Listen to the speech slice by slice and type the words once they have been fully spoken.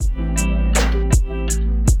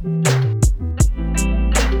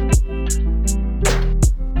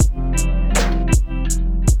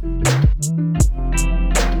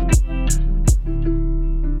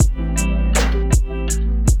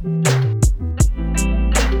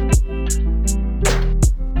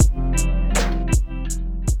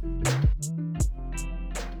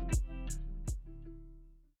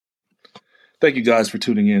Thank you guys for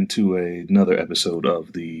tuning in to another episode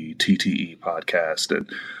of the TTE podcast.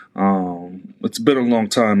 And it's been a long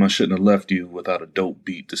time. I shouldn't have left you without a dope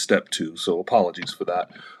beat to step to, so apologies for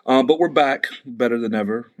that. But we're back, better than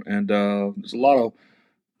ever, and there's a lot of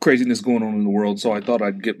craziness going on in the world. So I thought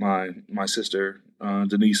I'd get my sister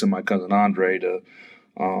Denise and my cousin Andre to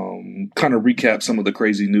kind of recap some of the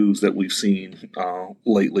crazy news that we've seen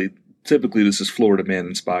lately. Typically, this is Florida man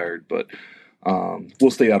inspired, but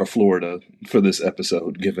we'll stay out of Florida for this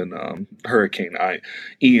episode, given Hurricane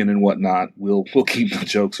Ian and whatnot. We'll keep the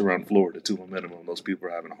jokes around Florida to a minimum. Those people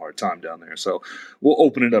are having a hard time down there, so we'll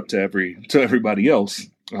open it up to everybody else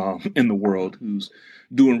in the world who's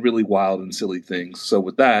doing really wild and silly things. So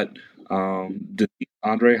with that,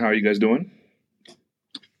 Andre, how are you guys doing?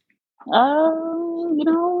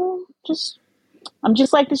 I'm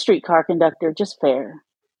just like the streetcar conductor, just fair.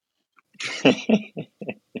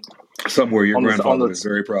 Somewhere your grandfather is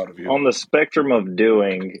very proud of you. On the spectrum of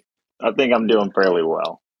doing, I think I'm doing fairly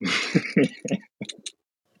well.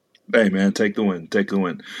 Hey, man, take the win.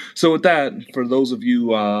 So with that, for those of you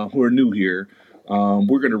who are new here,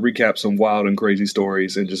 we're going to recap some wild and crazy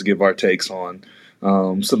stories and just give our takes on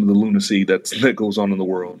some of the lunacy that goes on in the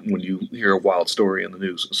world when you hear a wild story in the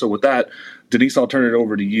news. So with that, Denise, I'll turn it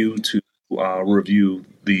over to you to review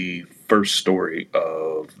the first story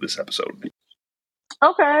of this episode.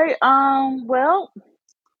 Okay, well,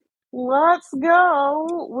 let's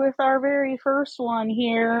go with our very first one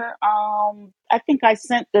here. I think I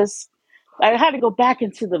sent this, I had to go back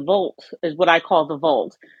into the vault, is what I call the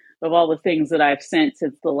vault, of all the things that I've sent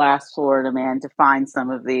since the last Florida man to find some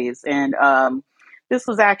of these. And this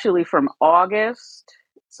was actually from August.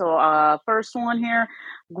 So first one here,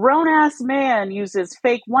 grown-ass man uses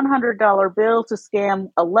fake $100 bill to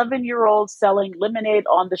scam 11-year-old selling lemonade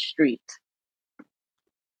on the street.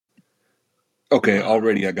 Okay,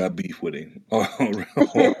 already I got beef with him. I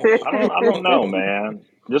don't know, man.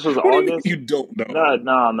 This was August. You don't know?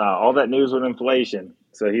 No. All that news with inflation.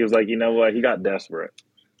 So he was like, you know what? He got desperate.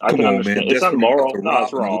 I can understand. Man. It's immoral. No,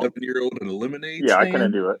 it's wrong. 11-year-old in a lemonade stand? I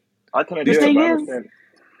couldn't do it. I can understand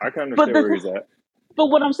where he's at. But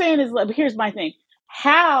what I'm saying is, here's my thing: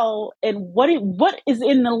 how and what is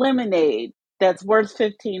in the lemonade that's worth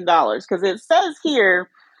 $15? Because it says here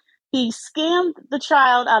he scammed the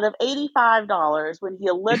child out of $85 when he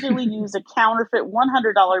allegedly used a counterfeit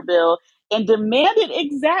 $100 bill and demanded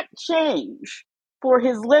exact change for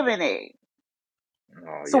his lemonade.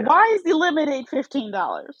 So why is the lemonade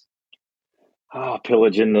 $15? Oh,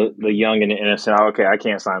 pillaging the young and the innocent. Okay, I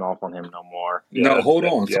can't sign off on him no more. No, hold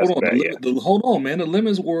on. Hold on, man. The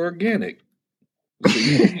lemons were organic.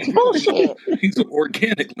 Bullshit. These are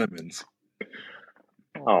organic lemons.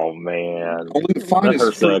 Oh man! Only the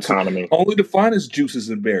finest fruits, only the finest juices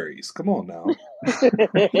and berries. Come on now.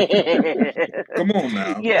 Come on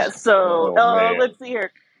now. Yeah. So let's see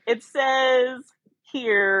here. It says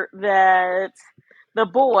here that the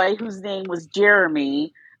boy, whose name was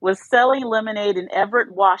Jeremy, was selling lemonade in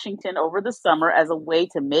Everett, Washington over the summer as a way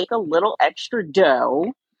to make a little extra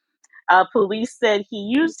dough. Police said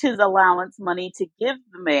he used his allowance money to give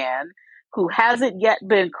the man, who hasn't yet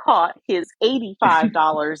been caught, his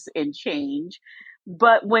 $85 in change.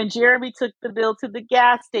 But when Jeremy took the bill to the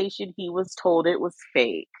gas station, he was told it was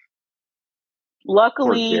fake.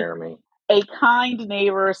 Luckily, a kind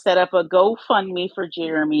neighbor set up a GoFundMe for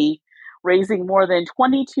Jeremy, raising more than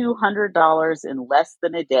 $2,200 in less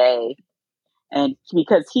than a day. And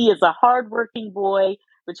because he is a hardworking boy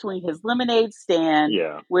between his lemonade stand,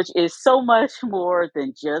 which is so much more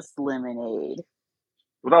than just lemonade.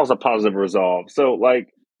 Well, that was a positive resolve. So,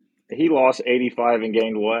 he lost 85 and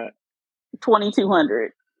gained what?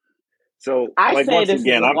 2,200. So, once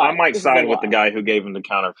again, I might side with the guy who gave him the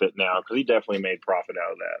counterfeit now, because he definitely made profit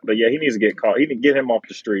out of that. But yeah, he needs to get caught. He need to get him off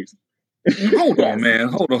the streets. Hold on, man.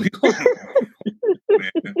 Hold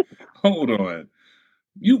on.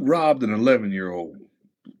 You robbed an 11-year-old.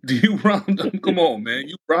 You robbed? Come on, man.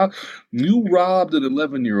 You robbed an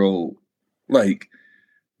 11-year-old.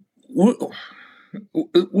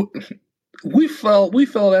 We fell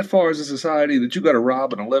that far as a society that you got to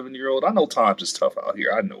rob an 11-year-old. I know times is tough out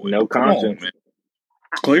here. I know it. No conscience. On, man.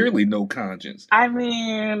 Clearly, no conscience. I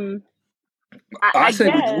mean, I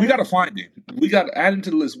say we got to find him. We got to add him to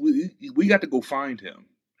the list. We got to go find him.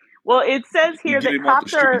 Well, it says here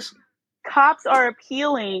that cops are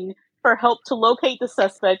appealing for help to locate the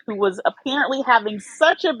suspect, who was apparently having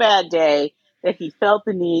such a bad day that he felt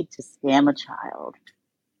the need to scam a child.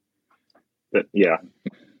 Yeah.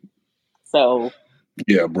 So.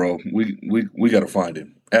 Yeah, bro. We got to find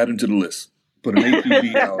him. Add him to the list. Put an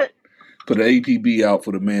APB out. Put an APB out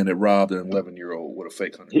for the man that robbed an 11-year-old with a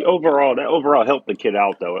fake $100. That overall helped the kid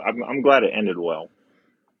out though. I'm glad it ended well.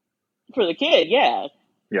 For the kid, yeah.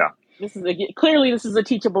 Yeah. This is a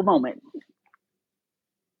teachable moment.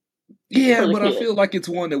 Yeah, but I feel like it's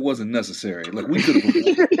one that wasn't necessary. Like, we could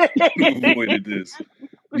have avoided this.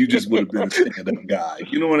 You just would have been a stand-up guy.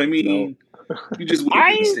 You know what I mean? No. You just would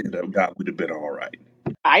have been a stand-up guy. We'd have been all right.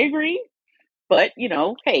 I agree. But,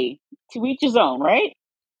 hey, to each his own, right?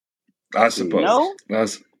 I suppose. I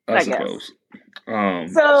suppose.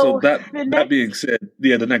 So that being said,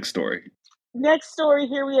 the next story. Next story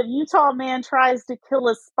here, we have Utah man tries to kill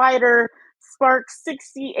a spider, sparks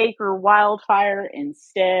 60-acre wildfire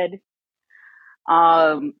instead.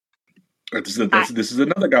 This is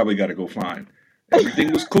another guy we got to go find.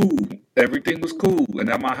 Everything was cool. And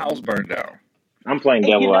now my house burned down. I'm playing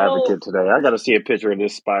devil advocate today. I got to see a picture of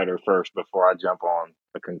this spider first before I jump on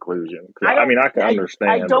a conclusion. I can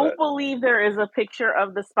understand. I don't believe there is a picture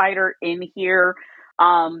of the spider in here.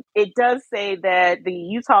 It does say that the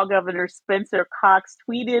Utah governor, Spencer Cox,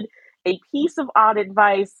 tweeted a piece of odd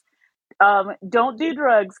advice. Don't do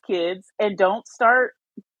drugs, kids, and don't set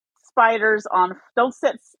spiders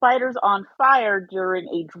on fire during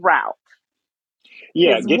a drought.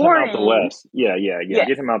 Yeah, get him out the West. Yeah. Yes.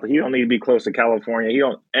 Get him out. He don't need to be close to California.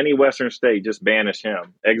 Any Western state, just banish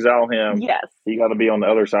him, exile him. Yes, he got to be on the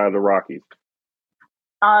other side of the Rockies.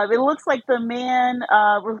 It looks like the man.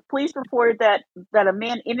 Police reported that a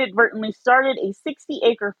man inadvertently started a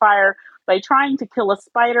 60-acre fire by trying to kill a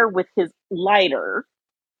spider with his lighter.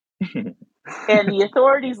 And the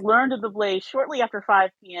authorities learned of the blaze shortly after 5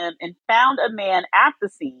 p.m. and found a man at the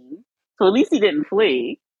scene. So at least he didn't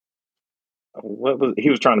flee. He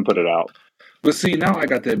was trying to put it out. But see, now I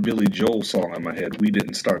got that Billy Joel song in my head. We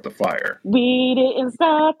didn't start the fire. We didn't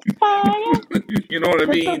start the fire. You know what I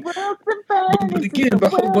mean? But again,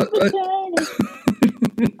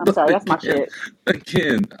 I'm sorry, that's my shit.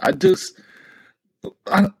 Again,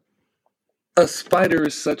 a spider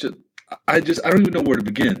is such a. I don't even know where to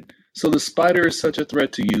begin. So the spider is such a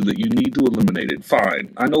threat to you that you need to eliminate it.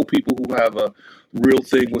 Fine. I know people who have a real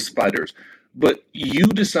thing with spiders. But you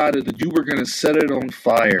decided that you were going to set it on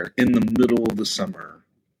fire in the middle of the summer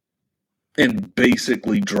in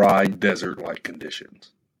basically dry desert-like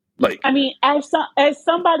conditions. I mean, as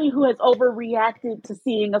somebody who has overreacted to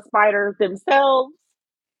seeing a spider themselves,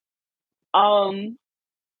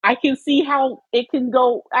 I can see how it can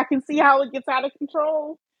go. I can see how it gets out of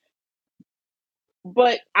control.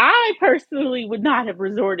 But I personally would not have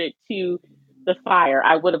resorted to the fire.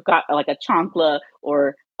 I would have got like a chancla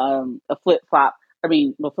or a flip-flop. I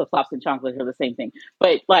mean, flip-flops and chanclas are the same thing.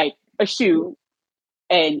 But like a shoe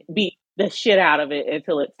and beat the shit out of it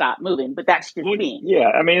until it stopped moving. But that's just me. Yeah,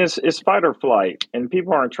 I mean, it's fight or flight. And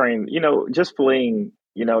people aren't trained, just fleeing.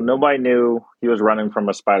 Nobody knew he was running from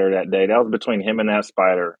a spider that day. That was between him and that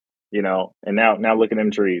spider, and now look at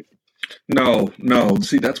them trees. No.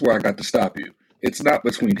 See, that's where I got to stop you. It's not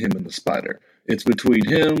between him and the spider. It's between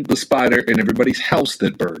him, the spider, and everybody's house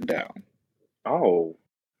that burned down. Oh,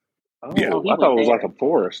 yeah. I thought it was like a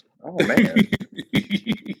forest. Oh, man.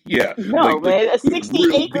 Yeah. No, man. A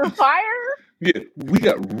 60-acre fire? Yeah, we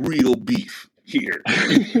got real beef here.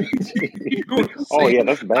 You know yeah,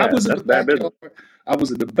 that's bad. I was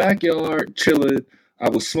in the backyard chilling. I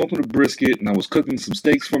was smoking a brisket and I was cooking some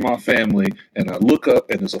steaks for my family, and I look up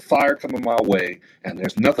and there's a fire coming my way and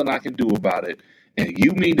there's nothing I can do about it. And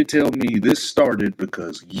you mean to tell me this started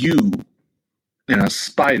because you and a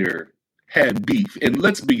spider had beef? And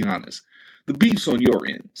let's be honest, the beef's on your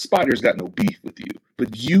end. Spider's got no beef with you.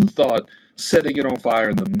 But you thought setting it on fire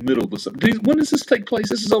in the middle of the summer. When does this take place?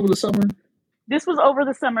 This is over the summer? This was over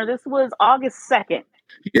the summer. This was August 2nd.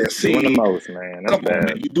 Yeah, see, doing the most, man. That's bad. On,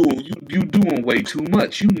 man. You doing way too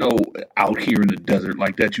much. Out here in the desert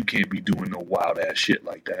like that, you can't be doing no wild ass shit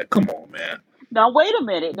like that. Come on, man. Now wait a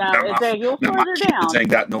minute. Now my kids ain't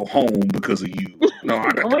got no home because of you. No,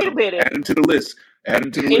 I got wait a minute. Add him to the list.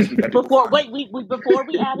 Before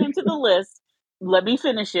we add him to the list, let me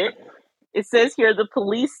finish it. It says here the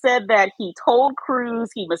police said that he told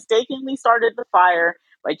crews he mistakenly started the fire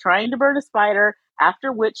by trying to burn a spider,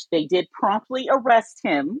 after which they did promptly arrest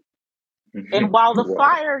him. And while the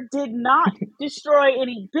fire did not destroy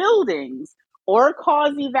any buildings or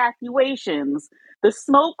cause evacuations, the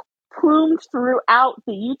smoke plumed throughout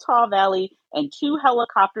the Utah Valley and 2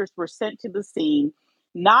 helicopters were sent to the scene.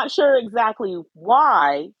 Not sure exactly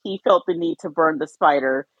why he felt the need to burn the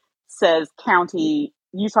spider, says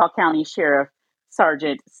Utah County Sheriff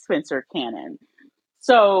Sergeant Spencer Cannon.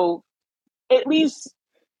 So at least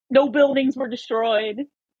no buildings were destroyed,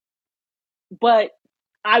 but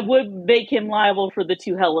I would make him liable for the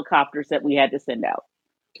 2 helicopters that we had to send out.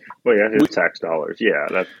 Well, yeah, his tax dollars. Yeah,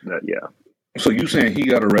 yeah. So you saying he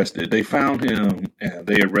got arrested? They found him and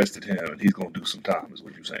they arrested him, and he's gonna do some time. Is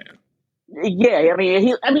what you're saying? Yeah, I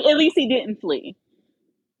mean, at least he didn't flee.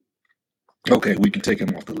 Okay, we can take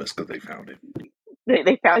him off the list because they found him.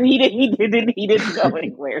 They found he didn't go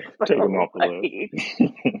anywhere. So, Take him off the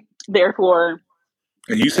list. Therefore,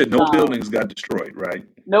 and you said no buildings got destroyed, right?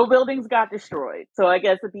 No buildings got destroyed. So I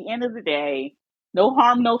guess at the end of the day, no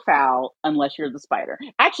harm, no foul, unless you're the spider.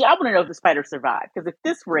 Actually, I want to know if the spider survived, because at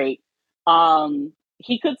this rate,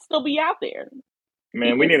 he could still be out there.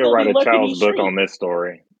 Man, we need to write a child's book on this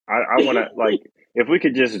story. I want to, like, if we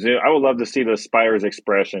could just I would love to see the spider's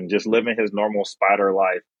expression, just living his normal spider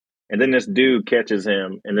life. And then this dude catches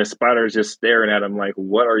him, and the spider's just staring at him like,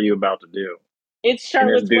 what are you about to do? It's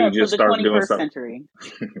Charlotte's Web for the 21st century.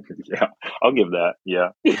 Yeah, I'll give that. Yeah.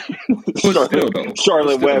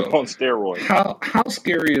 Charlotte Web on steroids. How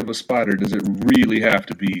scary of a spider does it really have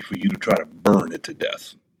to be for you to try to burn it to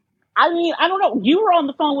death? I mean, I don't know. You were on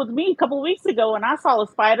the phone with me a couple of weeks ago, and I saw a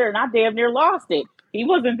spider, and I damn near lost it. He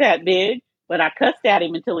wasn't that big, but I cussed at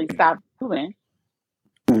him until he stopped moving.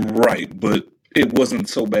 Right, but it wasn't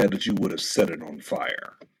so bad that you would have set it on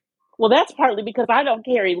fire. Well, that's partly because I don't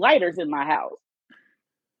carry lighters in my house.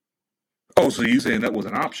 Oh, so you saying that was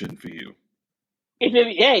an option for you?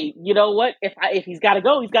 Hey, you know what? If he's got to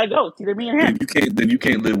go, he's got to go. It's either me or him. Then you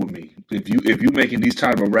can't live with me. If you're making these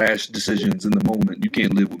type of rash decisions in the moment, you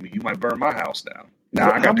can't live with me. You might burn my house down.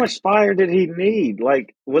 Now, how much fire did he need?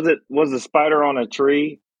 Like, was the spider on a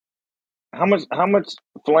tree? How much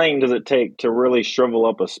flame does it take to really shrivel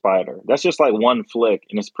up a spider? That's just like one flick,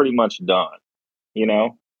 and it's pretty much done. You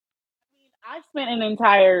know. I spent an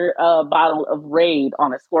entire bottle of Raid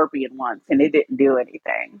on a scorpion once, and it didn't do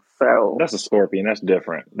anything. So that's a scorpion. That's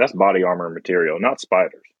different. That's body armor material, not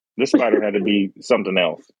spiders. This spider had to be something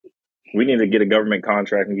else. We need to get a government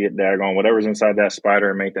contract and get daggone whatever's inside that spider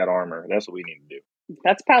and make that armor. That's what we need to do.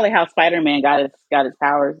 That's probably how Spider-Man got his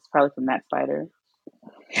powers. It's probably from that spider.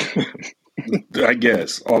 I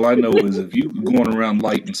guess. All I know is if you going around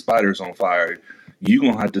lighting spiders on fire, you're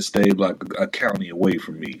going to have to stay like a county away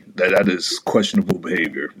from me. That is questionable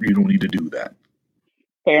behavior. You don't need to do that.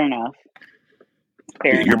 Fair enough.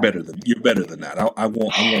 You're better than that. I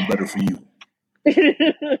want better for you.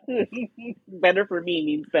 Better for me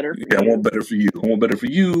means better for you. I want better for you. I want better for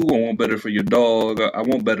you. I want better for your dog. I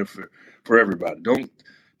want better for everybody.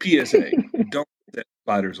 PSA, don't set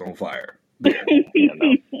spiders on fire. There. Yeah,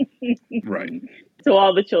 no. Right. To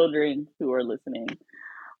all the children who are listening.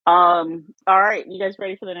 All right, you guys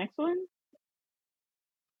ready for the next one?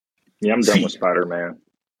 Yeah, I'm done with Spider-Man.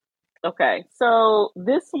 Okay, so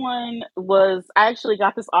this one I actually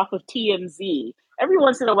got this off of TMZ. Every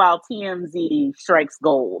once in a while, TMZ strikes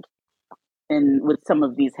gold with some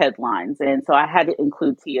of these headlines, and so I had to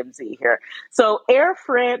include TMZ here. So Air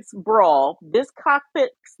France brawl, this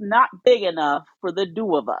cockpit's not big enough for the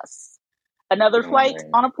two of us. Another flight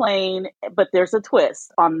on a plane, but there's a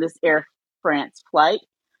twist on this Air France flight.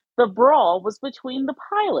 The brawl was between the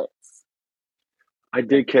pilots. I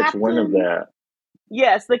did catch wind of that.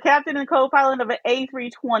 Yes, the captain and co-pilot of an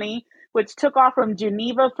A320, which took off from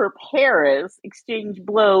Geneva for Paris, exchanged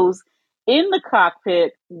blows in the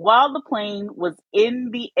cockpit while the plane was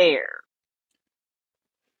in the air.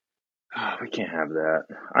 Oh, we can't have that.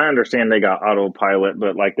 I understand they got autopilot,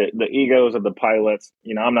 but like the egos of the pilots,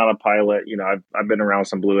 I'm not a pilot. I've been around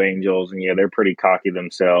some Blue Angels, and yeah, they're pretty cocky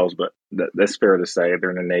themselves, but that's fair to say. They're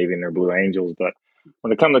in the Navy and they're Blue Angels. But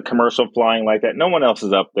when it comes to commercial flying like that, no one else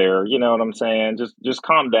is up there. You know what I'm saying? Just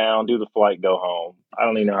calm down, do the flight, go home. I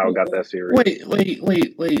don't even know how it got that serious.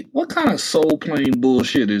 Wait. What kind of soul plane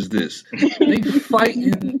bullshit is this? They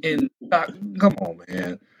fighting and come on,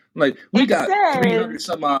 man. Like, we got 300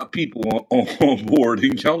 some odd people on board,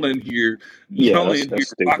 and y'all in here,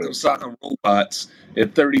 sock robots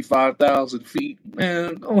at 35,000 feet.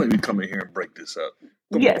 Man, don't let me come in here and break this up.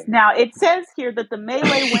 Come on. Now it says here that the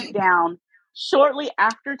melee went down shortly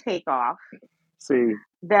after takeoff. See,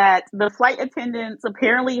 that the flight attendants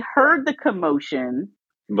apparently heard the commotion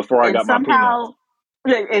before I got my peanuts.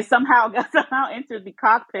 It somehow entered the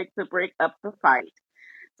cockpit to break up the fight.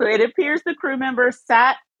 So it appears the crew member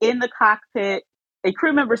sat in the cockpit. A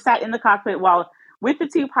crew member sat in the cockpit while with the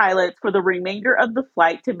two pilots for the remainder of the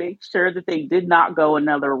flight to make sure that they did not go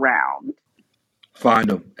another round. Find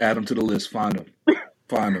them. Add them to the list. Find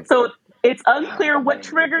them. So it's unclear what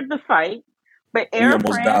triggered the fight, but Air France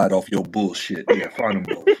almost died off your bullshit. Yeah, find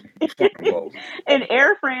them both. An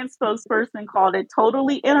Air France spokesperson called it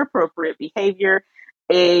totally inappropriate behavior,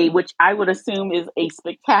 which I would assume is a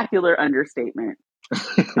spectacular understatement.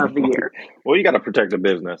 of the year. Well, you got to protect the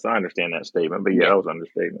business. I understand that statement, but yeah, that was an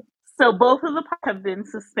understatement. So both of the pilots have been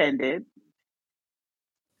suspended.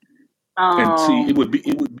 And see, it would be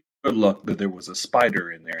good luck that there was a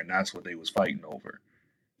spider in there, and that's what they was fighting over.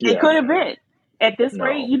 It could have been. At this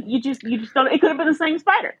rate, No. you just don't. It could have been the same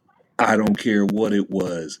spider. I don't care what it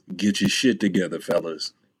was. Get your shit together,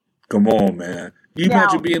 fellas. Come on, man. You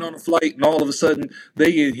imagine being on a flight and all of a sudden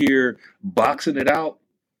they in here boxing it out?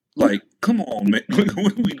 Like, come on, man. What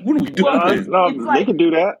are we doing? Well, It's they like- can do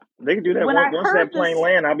that. They can do that. When I Once heard that plane this-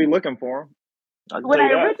 land, I'll be looking for them. When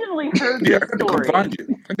I originally heard Yeah, I this got to come story, find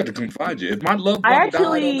you. I got to come find you. If my loved I one died on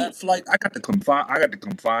actually- that flight, I got to come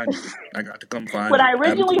find you. I got to come find you. when I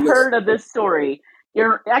originally heard of this story,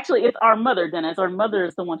 it's our mother, Dennis. Our mother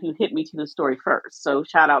is the one who hit me to the story first. So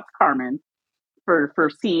shout out to Carmen for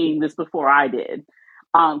seeing this before I did.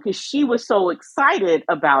 Because she was so excited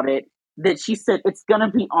about it that she said it's going to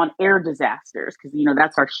be on Air Disasters because,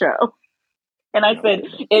 that's our show. And I said,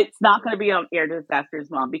 it's not going to be on Air Disasters,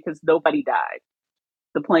 Mom, because nobody died.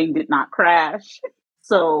 The plane did not crash.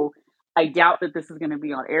 So I doubt that this is going to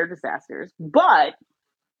be on Air Disasters. But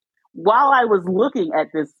while I was looking at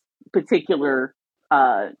this particular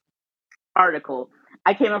article,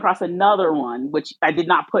 I came across another one, which I did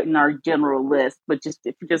not put in our general list, but just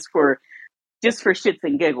for shits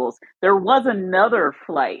and giggles. There was another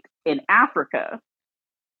flight in Africa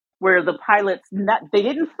where the pilots they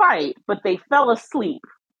didn't fight, but they fell asleep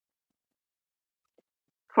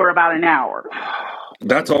for about an hour.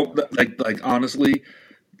 That's all. Like honestly,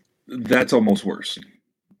 that's almost worse.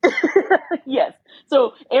 Yes.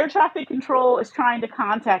 So air traffic control is trying to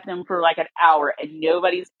contact them for like an hour and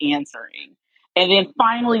nobody's answering. And then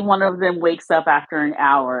finally one of them wakes up after an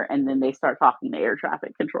hour and then they start talking to air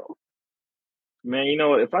traffic control. Man, you know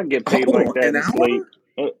what? If I get paid like that in sleep,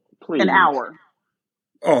 please. An hour.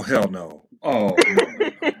 Oh, hell no. Oh, no.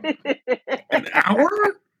 An hour?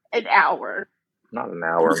 An hour. Not an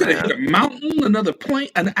hour, man. Hit a mountain, another plane,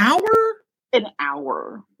 an hour? An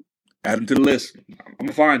hour. Add them to the list. I'm going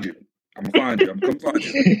to find you. I'm going to come find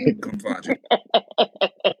you. Come find you.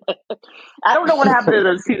 I don't know what happened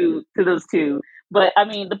to those two. But, I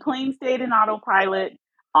mean, the plane stayed in autopilot.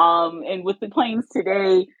 And with the planes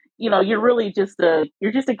today, you're really just a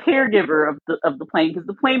caregiver of the plane because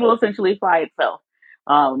the plane will essentially fly itself.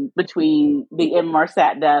 Between the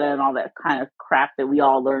Inmarsat data and all that kind of crap that we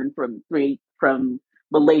all learned from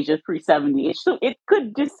Malaysia 370, it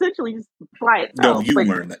could just essentially just fly itself. No, you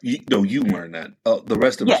learned that. You learned that. The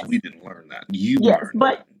rest of us, we didn't learn that. You learned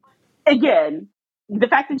but that. Again, the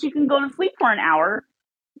fact that you can go to sleep for an hour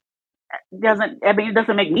it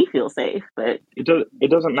doesn't make me feel safe. But it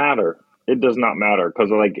doesn't matter. It does not matter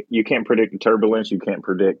because you can't predict the turbulence, you can't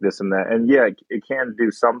predict this and that, and yeah, it can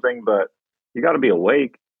do something, but you got to be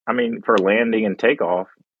awake. I mean, for landing and takeoff.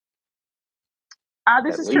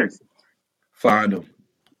 This is true. Find them.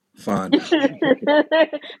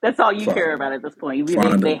 That's all you care about at this point.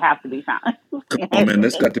 They have to be found. Come on, man.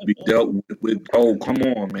 This got to be dealt with. Oh, come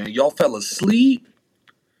on, man. Y'all fell asleep?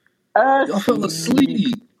 Y'all fell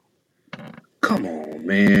asleep. Come on,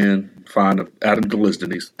 man. Find them. Add them to the list,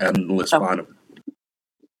 Denise. Add them to the list. Find them.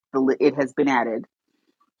 It has been added.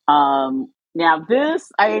 Now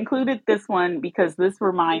I included this one because this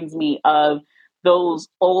reminds me of those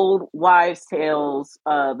old wives' tales,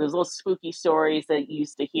 those little spooky stories that you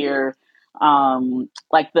used to hear,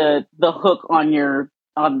 like the hook on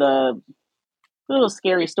the little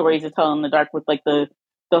scary stories to tell in the dark with like the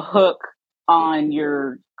hook on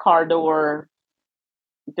your car door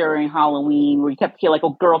during Halloween, where you kept feel like a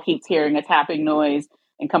girl keeps hearing a tapping noise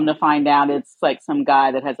and come to find out it's like some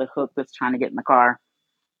guy that has a hook that's trying to get in the car.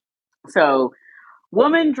 So,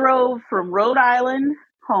 woman drove from Rhode Island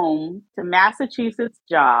home to Massachusetts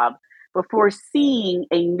job before seeing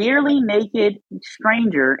a nearly naked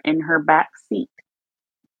stranger in her back seat.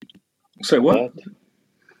 Say what?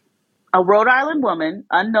 A Rhode Island woman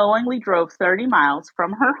unknowingly drove 30 miles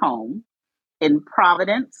from her home in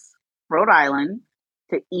Providence, Rhode Island,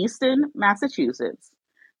 to Easton, Massachusetts,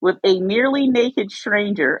 with a nearly naked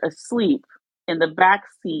stranger asleep in the back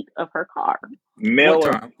seat of her car. Male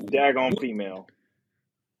or daggone female?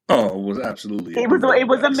 Oh, it was absolutely. It was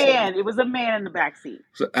a man. It was a man in the back seat.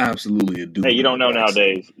 So absolutely a dude. Hey, you don't know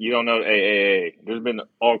nowadays. You don't know. Hey. There's been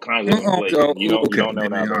all kinds of inflation. You don't know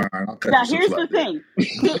nowadays. Now here's the thing.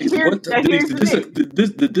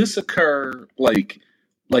 Did this occur like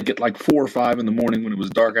at 4 or 5 in the morning when it was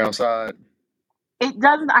dark outside? It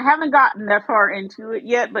doesn't. I haven't gotten that far into it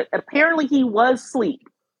yet, but apparently he was asleep.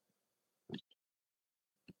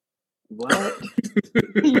 What?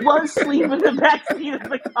 He was asleep in the backseat of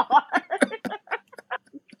the car.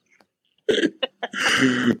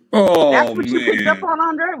 Oh That's what you picked up man. on,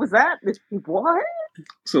 Andre? Was that what?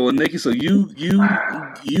 So Nikki, so you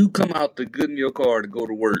come out to get in your car to go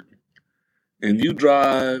to work, and you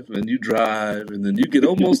drive and you drive, and then you get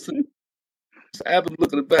almost to happen to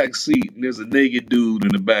look in the back seat, and there's a naked dude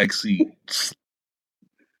in the back seat.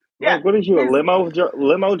 Yeah. Like, what is you, a His,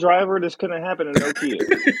 limo driver? This couldn't happen to no kid.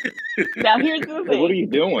 now here's the Like, what are thing. you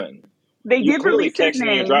doing? They You did clearly release his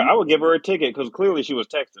texting and drive. name, I would give her a ticket because clearly she was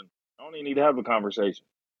texting. I don't even need to have a conversation.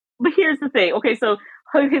 but here's the thing. Okay, so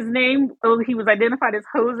his name, he was identified as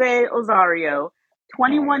Jose Osario, Oh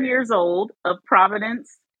 21 man. years old, of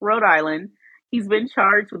Providence, Rhode Island. He's been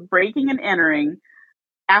charged with breaking and entering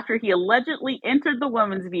after he allegedly entered the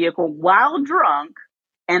woman's vehicle while drunk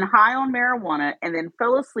and high on marijuana and then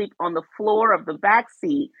fell asleep on the floor of the back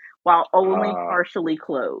seat while only partially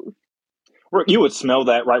clothed. You would smell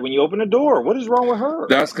that right when you open the door. What is wrong with her?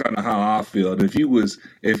 That's kind of how I felt. If he was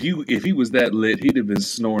that lit, he'd have been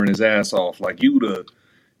snoring his ass off. Like you'd have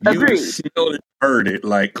Agreed. smelled it, heard it.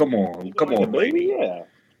 Like, come on, Like a baby, yeah.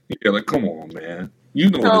 Yeah, like come on, man. You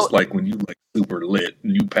know what So- it's like when you like super lit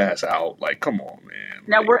and you pass out. Like, come on, man.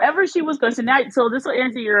 Now, Like, wherever she was going, so this will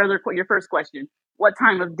answer your first question. What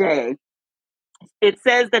time of day? It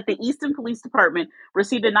says that the Easton Police Department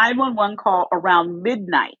received a 911 call around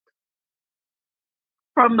midnight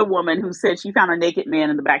from the woman who said she found a naked man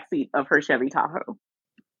in the backseat of her Chevy Tahoe.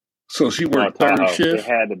 so she worked third Tahoe. shift. It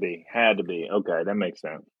had to be. Okay, that makes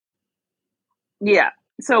sense. Yeah.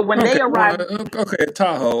 So when they arrived, okay,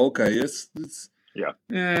 Tahoe. Okay, it's Yeah.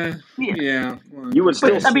 yeah. Well, You would still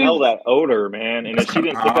But, I smell mean- that odor, man. And if she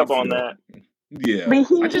didn't pick up on that, Yeah.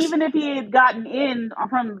 but even if he had gotten in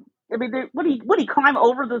from, I mean, would he climb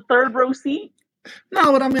over the third row seat?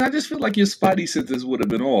 No, but I mean, I just feel like your spidey senses would have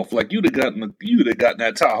been off. Like you'd have gotten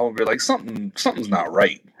that Tahoe and be like, something's not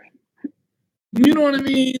right. You know what I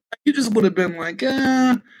mean? You just would have been like,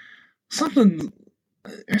 something's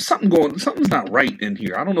not right in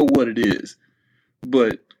here. I don't know what it is,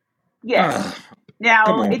 but yeah. Now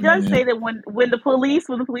come on, it does man. say that when the police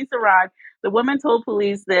arrived, the woman told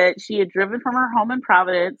police that she had driven from her home in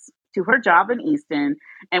Providence to her job in Easton,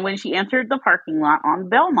 and when she entered the parking lot on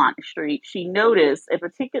Belmont Street, she noticed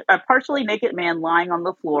a partially naked man lying on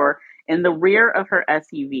the floor in the rear of her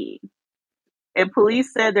SUV. And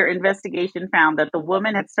police said their investigation found that the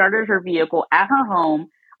woman had started her vehicle at her home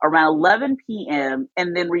around 11 p.m.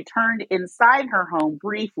 and then returned inside her home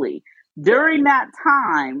briefly. During that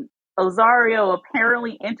time, Osario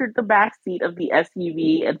apparently entered the back seat of the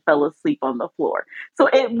SUV and fell asleep on the floor. So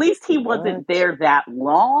at least he wasn't there that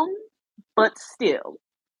long, but still.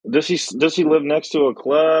 Does she live next to a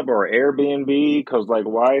club or Airbnb? Because like,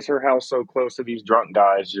 why is her house so close to these drunk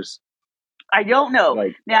guys? Just I don't know.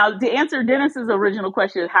 like, Now, to answer Dennis's original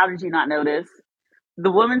question, how did you not notice?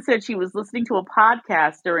 The woman said she was listening to a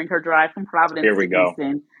podcast during her drive from Providence here we to go.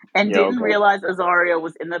 Houston and didn't realize Osario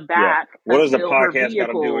was in the back. What does the until her podcast got to do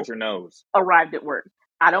vehicle with your nose? arrived at work.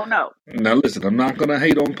 I don't know. Now listen, I'm not gonna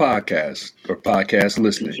hate on podcasts or podcast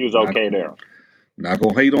listening. She was okay there. Not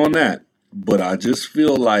gonna hate on that, but I just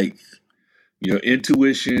feel like your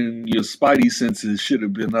intuition, your spidey senses should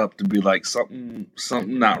have been up to be like something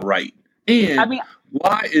not right. And I mean,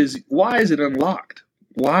 why is it unlocked?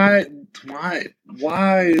 Why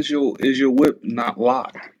is your whip not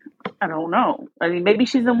locked? I don't know. I mean, maybe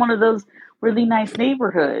she's in one of those really nice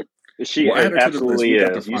neighborhoods. She absolutely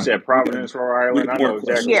is. You said Providence, Rhode Island. I know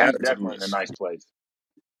exactly. Yeah. She's definitely in a nice place.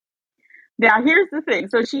 Now, here's the thing.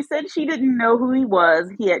 So she said she didn't know who he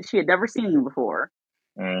was. She had never seen him before.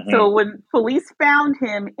 Mm-hmm. So when police found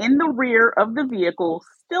him in the rear of the vehicle,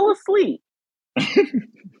 still asleep.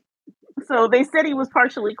 So they said he was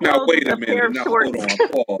partially clothed. Now wait a minute. Pair of Now shorts.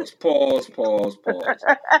 hold on. Pause.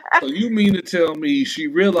 So you mean to tell me she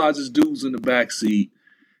realizes dude's in the back seat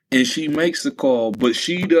and she makes the call, but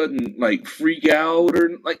she doesn't like freak out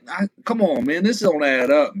or like? Come on, man. This don't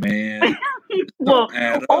add up, man. Well,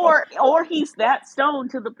 or he's that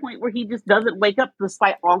stoned to the point where he just doesn't wake up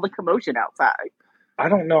despite all the commotion outside. I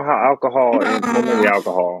don't know how alcohol is. Well, maybe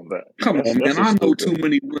alcohol, but come on, man. I know too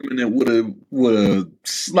many women that would have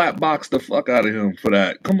slapboxed the fuck out of him for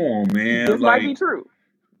that. Come on, man. This might be true.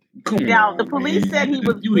 Now, the police said he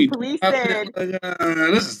was. The police said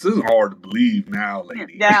this is hard to believe now,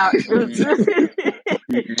 lady. Now, so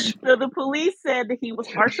the police said that he was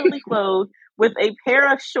partially clothed with a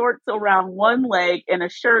pair of shorts around one leg and a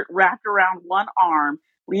shirt wrapped around one arm,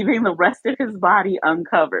 leaving the rest of his body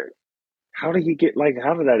uncovered. How did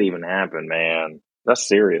that even happen, man? That's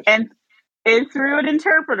serious. And through an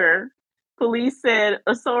interpreter, police said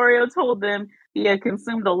Osorio told them he had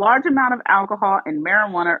consumed a large amount of alcohol and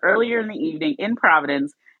marijuana earlier in the evening in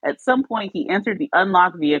Providence At some point, he entered the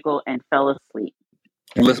unlocked vehicle and fell asleep.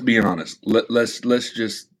 Let's be honest. Let's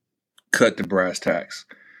just cut the brass tacks.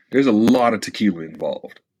 There's a lot of tequila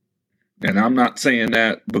involved. And I'm not saying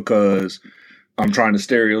that because I'm trying to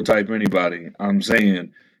stereotype anybody. I'm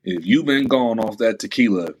saying if you've been gone off that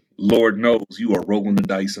tequila, Lord knows you are rolling the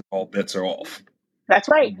dice and all bets are off. That's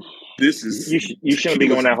right. This is You shouldn't be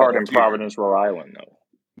going that hard in Providence, Rhode Island, though.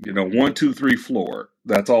 1, 2, 3 floor.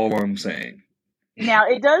 That's all I'm saying. Now,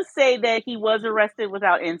 it does say that he was arrested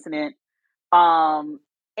without incident. And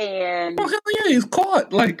hell yeah, he's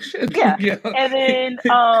caught. Like shit. Yeah. And then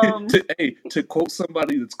to quote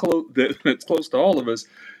somebody that's close to all of us,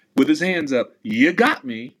 with his hands up, you got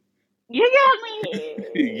me. You got me.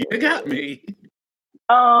 You got me.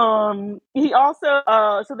 He also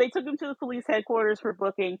so they took him to the police headquarters for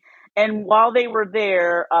booking, and while they were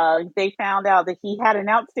there, they found out that he had an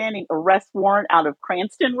outstanding arrest warrant out of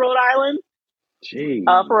Cranston, Rhode Island,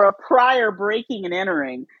 for a prior breaking and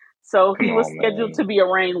entering. So he was scheduled to be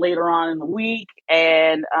arraigned later on in the week,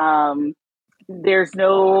 and there's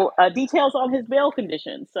no details on his bail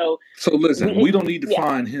conditions. So listen, we don't need to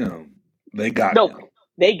find him. They got him.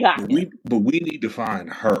 They got him. But we need to find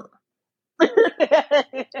her.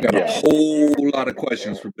 Got a whole lot of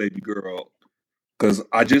questions for baby girl, because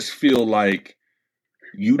I just feel like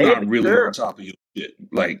you're not really on top of your shit.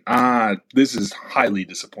 Like, this is highly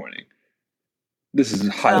disappointing. This is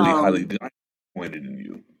highly disappointed in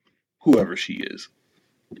you, whoever she is.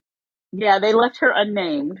 Yeah, they left her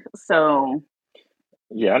unnamed, so.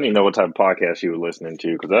 Yeah, I didn't know what type of podcast you were listening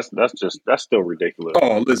to, because that's still ridiculous.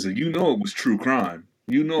 Oh, listen, it was true crime.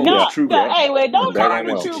 It was true crime. Hey, wait, don't call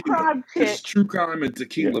me true crime shit. It's True Crime and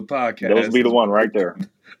Tequila podcast. Those be the one right there.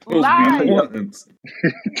 Those be the ones.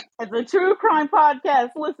 As a true crime podcast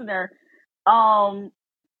listener, I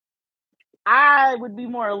would be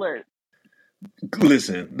more alert.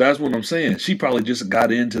 Listen, that's what I'm saying. She probably just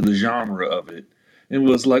got into the genre of it and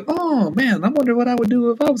was like, oh man, I wonder what I would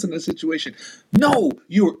do if I was in this situation. No,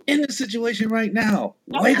 you're in the situation right now.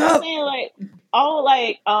 Wake up. Saying,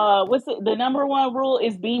 what's the number one rule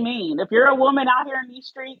is be mean. If you're a woman out here in these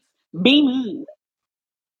streets, be mean.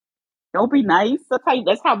 Don't be nice. That's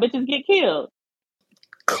how bitches get killed.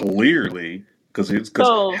 Clearly,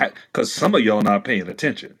 because some of y'all not paying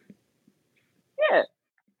attention. Yeah.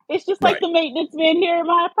 It's just like the maintenance man here in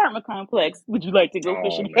my apartment complex. Would you like to go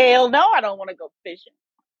fishing? Man. Hell no, I don't want to go fishing.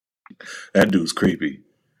 That dude's creepy.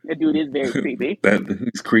 That dude is very creepy.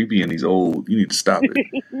 He's creepy and he's old. You need to stop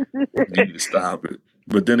it.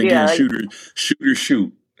 But then again,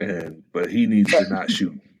 shoot. But he needs to not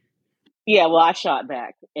shoot. Yeah, well, I shot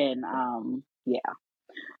back, and yeah.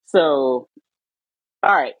 So,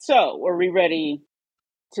 all right. So, are we ready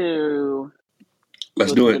to?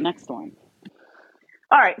 Let's do it. The next one.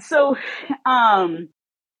 All right, so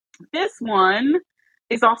this one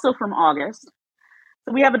is also from August.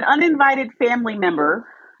 So we have an uninvited family member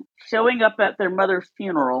showing up at their mother's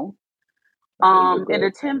funeral. And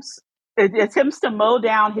attempts to mow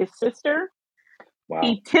down his sister. Wow.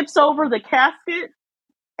 He tips over the casket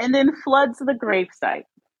and then floods the gravesite.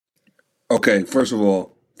 Okay, first of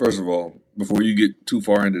all, before you get too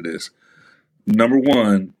far into this, number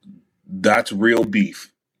one, that's real beef.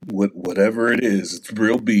 Whatever it is, it's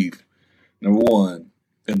real beef. Number one.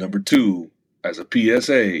 And number two, as a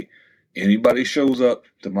PSA, anybody shows up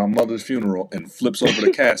to my mother's funeral and flips over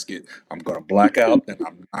the casket, I'm going to black out and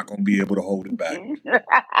I'm not going to be able to hold it back. And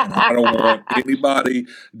I don't want anybody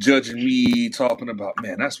judging me talking about,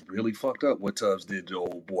 man, that's really fucked up what Tubbs did to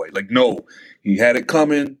old boy. Like, no, he had it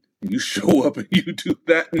coming. You show up and you do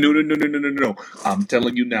that. No. I'm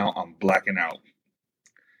telling you now, I'm blacking out.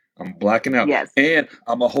 Yes. And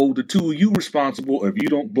I'm going to hold the two of you responsible if you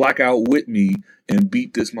don't black out with me and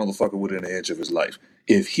beat this motherfucker within an inch of his life.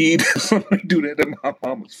 If he doesn't do that at my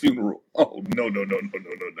mama's funeral, oh, no.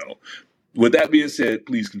 With that being said,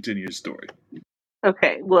 please continue your story.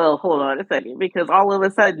 Okay, well, hold on a second, because all of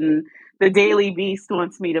a sudden, the Daily Beast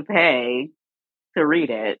wants me to pay to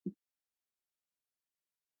read it.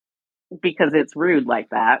 Because it's rude like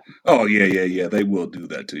that. Oh, yeah. They will do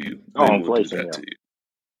that to you. To you.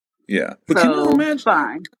 Yeah. But so,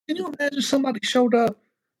 can you imagine somebody showed up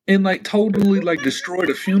and totally destroyed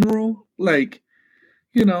a funeral? Well,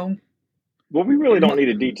 we really don't need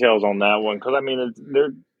the details on that one, because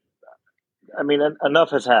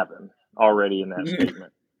enough has happened already in that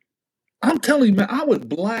statement. I'm telling you, man, I would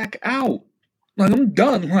black out. I'm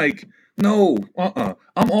done. No,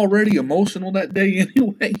 I'm already emotional that day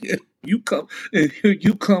anyway. You come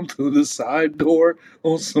through the side door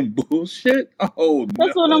on some bullshit. Oh,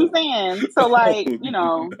 that's what I'm saying. So,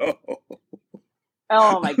 no.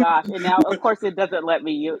 Oh my gosh! And now, of course, it doesn't let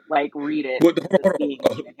me read it What, because it's hold being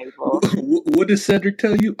on. mean and hateful. What did Cedric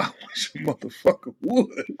tell you? I wish a motherfucker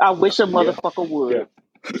would. I wish a Yeah, motherfucker yeah,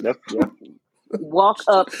 would yeah. walk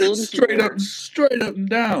up in straight up, here. straight up and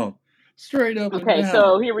down, straight up and Okay, down.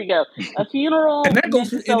 so here we go. A And funeral that goes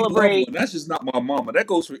meant to for any loved celebrate. one. That's just not my mama. That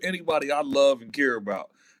goes for anybody I love and care about.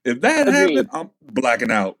 If that happened, Agreed. I'm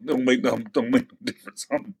blacking out. Don't make no difference.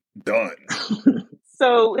 I'm done.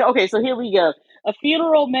 So, okay, so here we go. A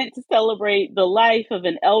funeral meant to celebrate the life of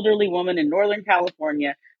an elderly woman in Northern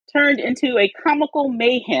California turned into a comical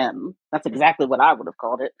mayhem. That's exactly what I would have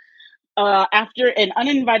called it. After an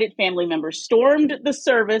uninvited family member stormed the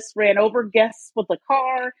service, ran over guests with a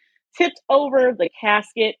car, tipped over the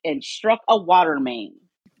casket, and struck a water main.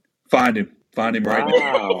 Find him. Find him right now.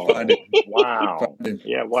 Find Wow, him. wow, Find him.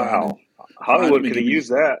 yeah, Find him. wow. Find him Hollywood and could have give me.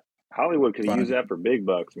 used that. Hollywood could have Find used him. that for big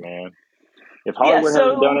bucks, man. If Yeah, Hollywood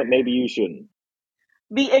hasn't done so it, maybe you shouldn't.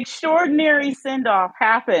 the extraordinary send-off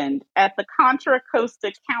happened at the Contra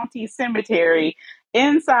Costa County Cemetery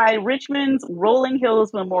inside Richmond's Rolling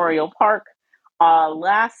Hills Memorial Park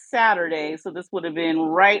last Saturday. So this would have been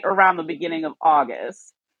right around the beginning of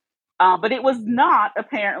August. But it was not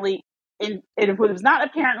apparently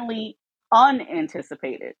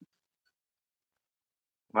unanticipated.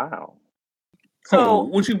 Wow. Hold on. So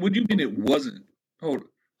What you mean it wasn't? Hold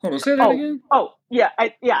on. Say that again.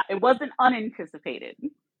 it wasn't unanticipated.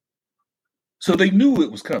 So they knew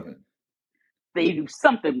it was coming. They knew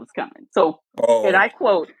something was coming. So, and Oh. I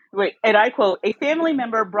quote, a family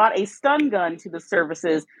member brought a stun gun to the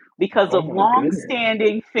services because Oh of my goodness.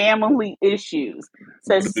 long-standing family issues,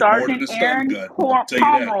 Would says have been more than Sergeant a stun Aaron gun. I'll tell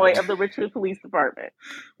you that. Pomeroy of the Richmond Police Department.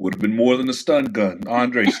 Would have been more than a stun gun.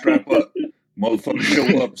 Andre, strap up. Motherfucker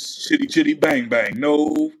show up. Chitty chitty bang bang.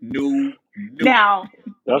 No. Now,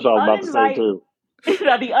 That's the what I was about to say uninvited too.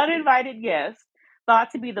 the uninvited guest,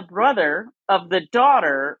 thought to be the brother of the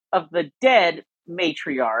daughter of the dead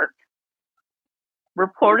matriarch,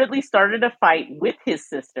 reportedly started a fight with his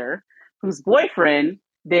sister, whose boyfriend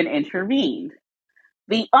then intervened.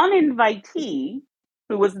 The uninvitee,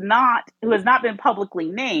 who has not been publicly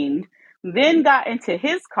named, then got into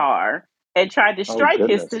his car and tried to Oh strike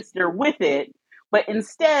his goodness. sister with it, but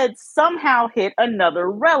instead somehow hit another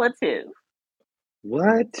relative.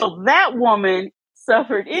 What? So that woman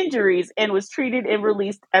suffered injuries and was treated and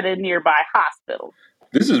released at a nearby hospital.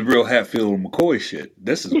 This is real Hatfield McCoy shit.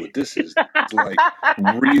 This is what this is. It's like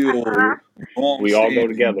real We all go long-standing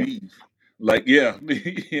together. beef. Like, yeah.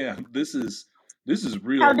 This is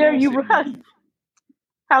How real dare you? long-standing beef.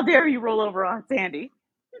 How dare you roll over on Sandy?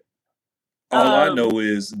 All I know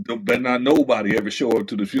is better not nobody ever show up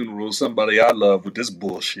to the funeral of somebody I love with this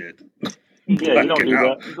bullshit. Yeah, you don't Blacking do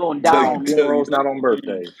out. that. Going Not on down. Tell you funerals, not on that.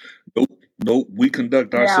 birthdays. Nope. We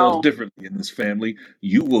conduct ourselves Now, differently in this family.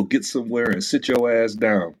 You will get somewhere and sit your ass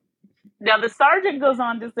down. Now, the sergeant goes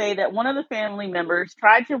on to say that one of the family members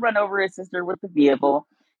tried to run over his sister with the vehicle.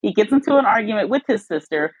 He gets into an argument with his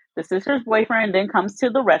sister. The sister's boyfriend then comes to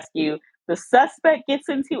the rescue. The suspect gets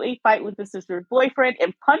into a fight with the sister's boyfriend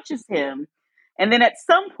and punches him. And then at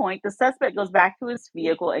some point, the suspect goes back to his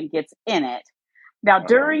vehicle and gets in it. Now, Wow.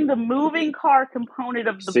 during the moving car component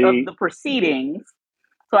of See, the proceedings,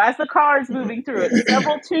 so as the car is moving through it,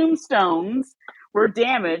 several tombstones were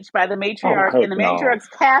damaged by the oh matriarch, heck and the no. matriarch's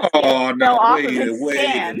casket Oh, fell now off of wait its a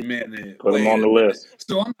stand. minute. Put them Wait on a the minute. list.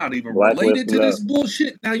 So I'm not even Blacklist related to this left.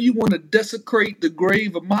 bullshit. Now you want to desecrate the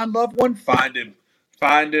grave of my loved one? Find him.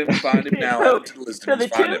 Find him now. Add so, him to the list so of the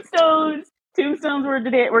find him. tombstones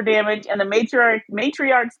were damaged, and the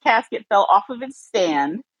matriarch's casket fell off of its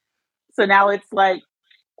stand. So now it's like,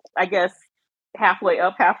 I guess, halfway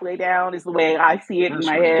up, halfway down is the way I see it in That's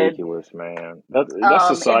my head. ridiculous, man. That's And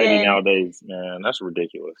society then nowadays, man. That's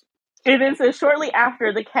ridiculous. It then says shortly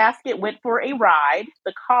after the casket went for a ride,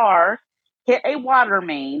 the car hit a water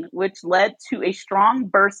main, which led to a strong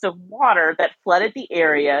burst of water that flooded the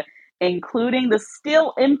area, including the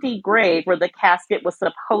still empty grave where the casket was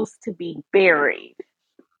supposed to be buried.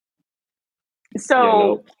 Yeah, So,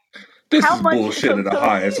 nope. This how is much? bullshit of the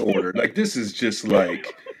highest order. Like this is just like,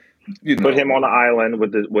 Put him on the island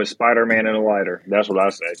with Spider-Man and a lighter. That's what I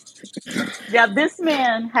say. Now, this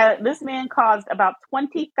man caused about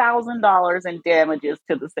 $20,000 in damages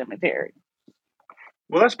to the cemetery.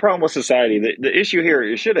 Well, that's the problem with society. The issue here,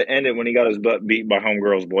 it should have ended when he got his butt beat by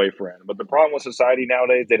homegirl's boyfriend. But the problem with society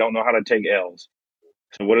nowadays, they don't know how to take L's.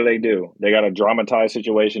 So what do? They got to dramatize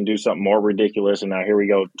situation, do something more ridiculous, and now here we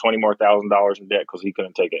go, $20,000 more in debt because he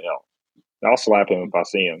couldn't take an L. I'll slap him if I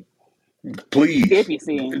see him. please. If you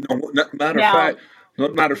see him. Matter of Now, fact, No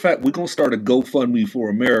matter of fact, we're gonna start a GoFundMe for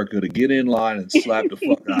America to get in line and slap the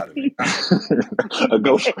fuck out of it. a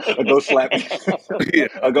go slap me. Yeah,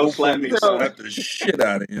 A go slap GoFundMe me. to So slap the shit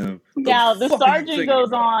out of him. now The fuck are you thinking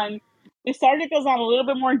about? the sergeant goes on a little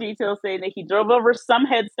bit more detail, saying that he drove over some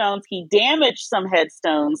headstones, he damaged some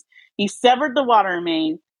headstones, he severed the water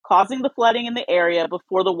main, causing the flooding in the area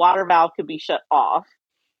before the water valve could be shut off.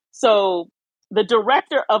 So the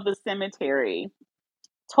director of the cemetery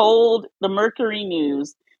told the Mercury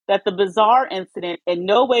News that the bizarre incident in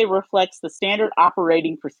no way reflects the standard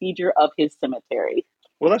operating procedure of his cemetery.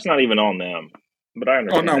 Well, that's not even on them. But I Oh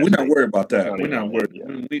understand. no, that we're not statement. worried about That's that. not We're even not on worried.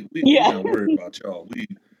 them. We're Yeah. not worried about y'all.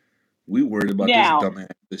 We worried about this Now, dumbass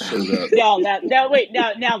that showed up.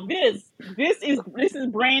 this is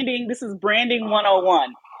branding. This is branding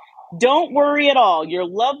 101. Don't worry at all. Your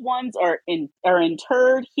loved ones are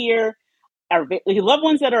interred here. Your loved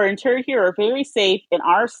ones that are interred here are very safe, and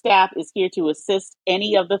our staff is here to assist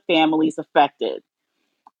any of the families affected.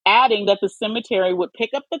 Adding that the cemetery would pick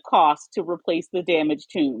up the cost to replace the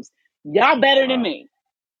damaged tombs. Y'all better than me,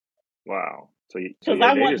 Wow. So because yeah,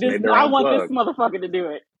 I they want just this. made their I own want plug. this motherfucker to do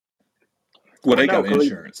it. Well, I they know, got 'cause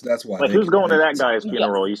insurance. That's why. Like, who's going to that guy's Yes.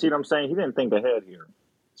 funeral? You see what I'm saying? He didn't think ahead here.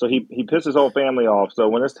 So he pissed his whole family off. So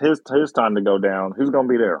when it's his time to go down, who's going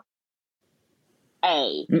to be there?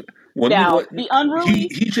 Hey, Well, now what? the unruly.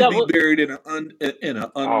 He should be buried in an Oh,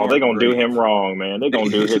 unmarked they're going to do grave. him wrong, man. They're going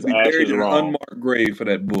to do He his should be buried ashes in an wrong. unmarked grave for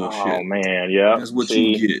that bullshit. Oh, man. Yep. That's what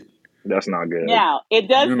See, you get. that's not good. Now, it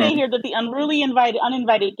does You say know. here that the unruly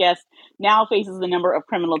uninvited guest now faces a number of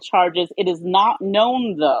criminal charges. It is not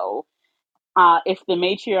known, though, if the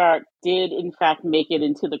matriarch did, in fact, make it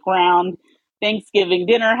into the ground. Thanksgiving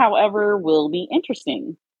dinner, however, will be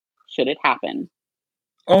interesting, should it happen.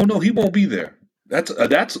 Oh no, he won't be there. That's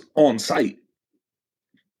on site.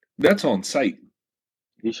 That's on site.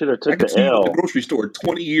 He should have I took can the see you at the L. grocery store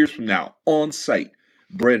 20 years from now, on site.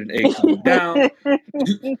 Bread and eggs go down.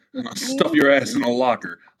 Stuff your ass in a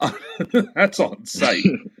locker. That's on site.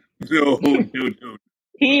 No.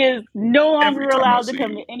 He is no longer Every time I allowed to see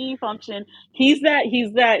come you. to any function. He's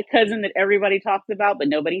that cousin that everybody talks about, but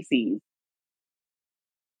nobody sees.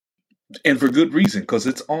 And for good reason, because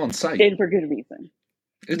it's on site. And for good reason.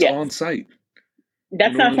 It's on site.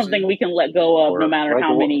 That's not something we can let go of, no matter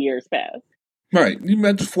how many years pass. Right. You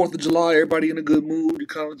mentioned 4th of July, everybody in a good mood. You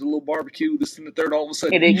come to a little barbecue, this and the third, all of a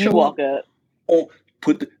sudden and then you walk up. Oh,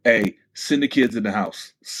 send the kids in the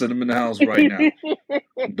house. Send them in the house right now.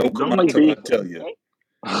 Don't come out until I tell you.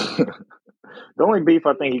 The only beef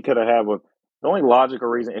I think he could have had was the only logical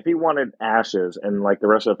reason if he wanted ashes and like the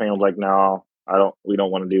rest of the family was like, no, we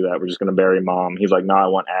don't want to do that. We're just going to bury mom. He's like, no, I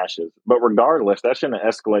want ashes. But regardless, that shouldn't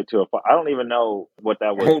escalate to I don't even know what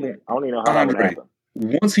that would. Hold on. I don't even know how that would happen.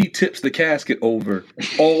 Once he tips the casket over,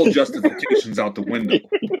 all justification's out the window.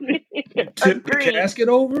 Tip the casket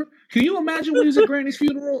over? Can you imagine when he was at Granny's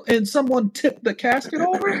funeral and someone tipped the casket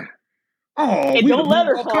over? Oh, and don't let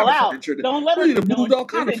her fall out. Don't let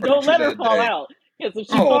her fall out. Because if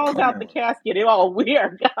she falls out the casket, we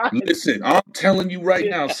are gone. Listen, I'm telling you right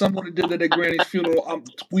now, someone did that at Granny's funeral.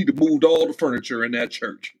 We'd have moved all the furniture in that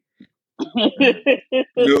church.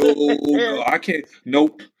 No, I can't.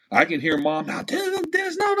 Nope. I can hear mom now.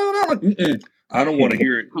 There's no. Mm-mm. I don't want to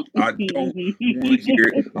hear it. I don't want to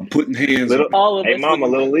hear it. I'm putting hands on it. Hey, mama,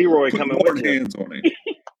 little Leroy coming with you. Hands on it.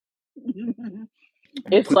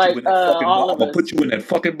 It's like all of us. I'll put you in that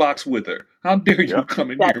fucking box with her. How dare you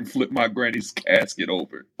come in here and flip my granny's casket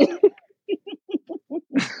over?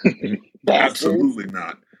 Absolutely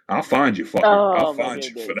not. I'll find you, fucker. I'll find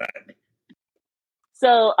you for that.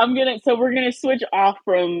 So we're gonna switch off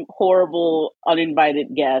from horrible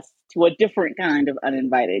uninvited guests to a different kind of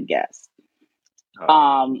uninvited guest.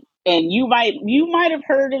 And you might have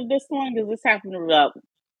heard of this one because this happened about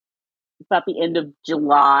the end of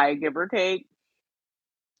July, give or take.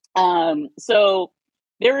 So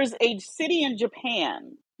there is a city in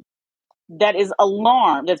Japan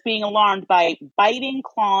that's being alarmed by biting,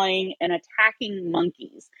 clawing, and attacking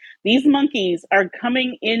monkeys. These monkeys are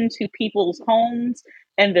coming into people's homes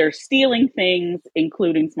and they're stealing things,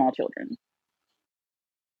 including small children.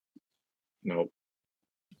 Nope.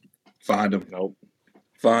 Find them. Nope.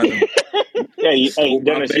 Find them. Hey,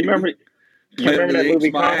 Dennis, you remember that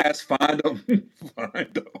movie Congo? Find them.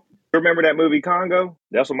 Find them. Remember that movie Congo?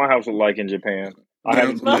 That's what my house was like in Japan.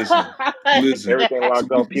 Listen. Everything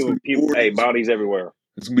locked up. People, bodies everywhere.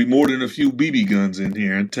 It's gonna be more than a few BB guns in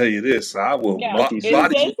here. And tell you this, I will. It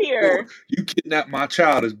says here, you kidnap my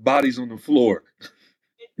child. There's bodies on the floor.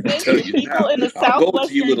 It says here, people in the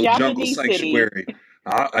southwestern Japanese sanctuary.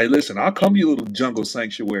 Listen, I'll come to your little jungle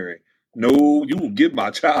sanctuary. No, you will give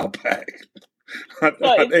my child back.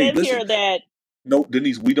 So it Hey, says listen. here that No,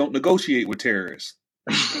 Denise, we don't negotiate with terrorists.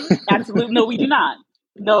 absolutely no, we do not.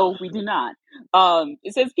 No, we do not.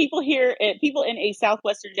 It says people in a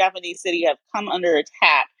southwestern Japanese city have come under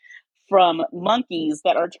attack from monkeys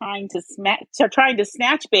that are trying to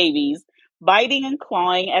snatch babies, biting and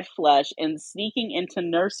clawing at flesh, and sneaking into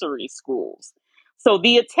nursery schools. So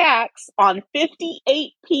the attacks on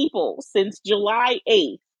 58 people since July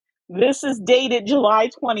 8th. This is dated July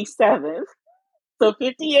 27th. So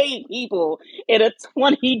 58 people in a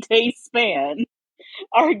 20-day span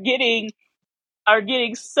are getting are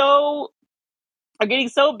getting so are getting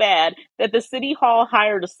so bad that the city hall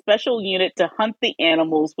hired a special unit to hunt the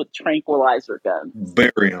animals with tranquilizer guns.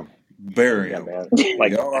 Bury them. Bury Yeah, them. man.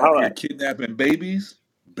 Like Y'all out how here kidnapping babies?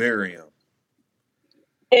 Bury them.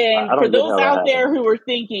 And I for don't get those how that out happened. there who are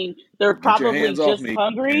thinking they're Get your probably hands off just me,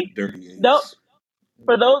 hungry, dirty no. apes.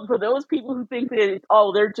 For those people who think that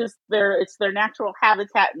it's their natural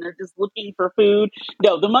habitat and they're just looking for food,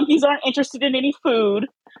 no, the monkeys aren't interested in any food,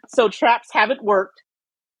 so traps haven't worked.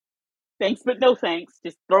 Thanks, but no thanks.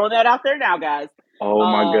 Just throwing that out there now, guys. Oh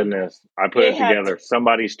my Um, goodness. I put they it have together.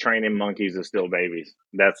 Somebody's training monkeys to steal babies.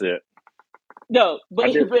 That's it. no, I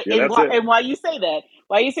did. Yeah, that's it. and why you say that?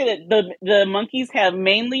 Why you say that the monkeys have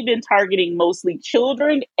mainly been targeting mostly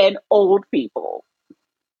children and old people.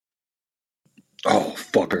 Oh,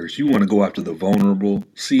 fuckers. You want to go after the vulnerable?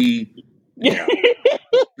 See? Yeah.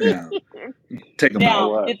 Yeah. Take them You know out. Now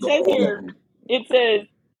what? it says All of here, them. it says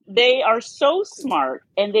they are so smart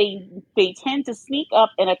and they tend to sneak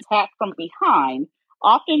up and attack from behind,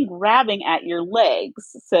 often grabbing at your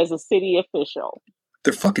legs, says a city official.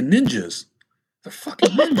 They're fucking ninjas. They're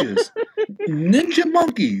fucking ninjas. Ninja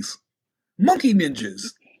monkeys. Monkey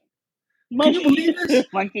ninjas. Can you Monkey believe this?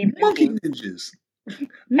 monkey Monkey ninjas. ninjas.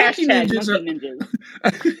 Monkey Hashtag ninjas monkey are ninjas.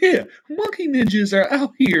 yeah, monkey ninjas are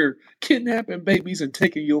out here kidnapping babies and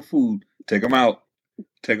taking your food. Take them out.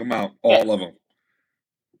 Take them out. Yes. All of them.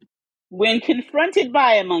 When confronted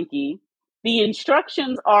by a monkey, the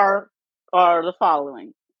instructions are the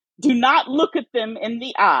following. Do not look at them in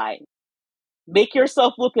the eye. Make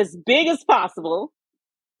yourself look as big as possible,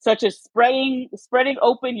 such as spreading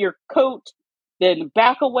open your coat, then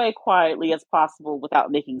back away quietly as possible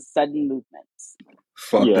without making sudden movements.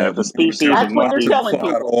 Fuck Yeah, that. the We going to species town of That's and what they're monkeys. boxing the telling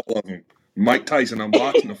fuck out of people. all of them. Mike Tyson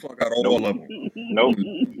unboxing the fuck out of Nope. all of them. Nope.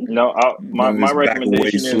 No. Then My just back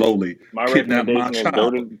away recommendation is slowly. Kidnap my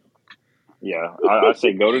go child. to. Yeah, I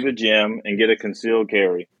say go to the gym and get a concealed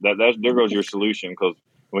carry. That's there goes your solution. Because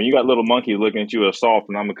when you got little monkeys looking at you as soft,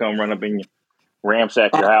 and I'm gonna come run up and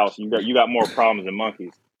ransack Uh, your house, you got more problems than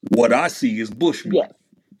monkeys. what I see is bushmeat. Yes.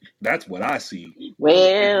 That's what I see. Come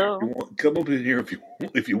up in here if you Well, want. Come up in here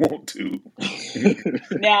if you want to.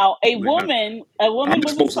 now a Now, woman I'm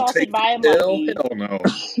was supposed to assaulted take by a the L? monkey. Hell no.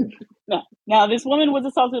 No. Now, this woman was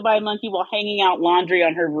assaulted by a monkey while hanging out laundry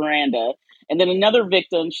on her veranda. And then another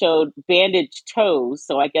victim showed bandaged toes.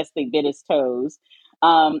 So I guess they bit his toes.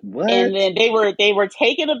 And What? then they were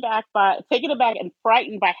taken aback and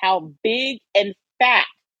frightened by how big and fat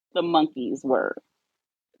the monkeys were.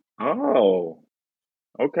 Oh,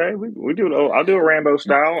 okay. We do. I'll do a Rambo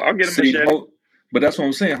style. I'll get a See, machete. but that's what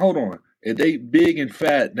I'm saying. Hold on. If they big and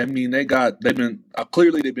fat, that mean they've been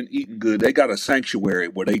clearly they've been eating good. They got a sanctuary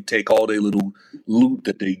where they take all their little loot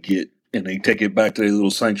that they get and they take it back to their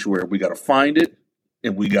little sanctuary. We got to find it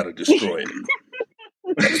and we got to destroy it.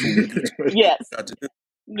 That's what we do. Yes. Got to do.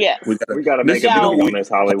 We Yes. got to We got to make a listen. You know Now, movie what? on this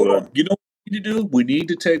Hold Hollywood. on. You know what we need to do? We need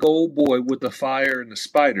to take old boy with the fire and the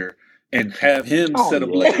spider and have him Oh set yeah.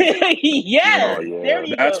 ablaze. yes, Oh Yeah, there yeah.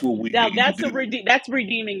 you go. that's what we Now need to do. that's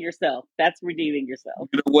redeeming yourself. That's redeeming yourself.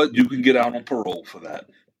 You know what? You can get out on parole for that.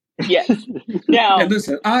 Yes. And Now,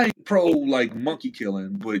 listen, I ain't pro like monkey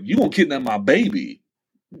killing, but you gonna kidnap my baby?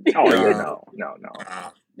 Oh yeah. Nah, No.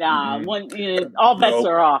 nah. nah, Mm-mm. all bets No,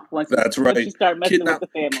 are off that's once you right. start messing with Kidnap, the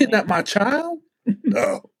family. kidnap my child?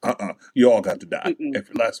 No, You all got to die. Mm-mm.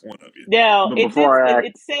 Every last one of you. Now, But before I act,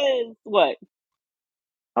 it says what?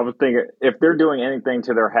 I was thinking if they're doing anything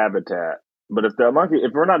to their habitat, but if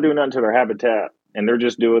we're not doing nothing to their habitat and they're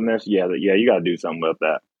just doing this, yeah, you got to do something with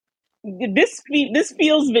that. This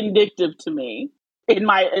feels vindictive to me. In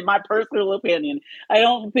my personal opinion, I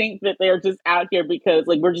don't think that they're just out here because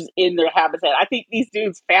like we're just in their habitat. I think these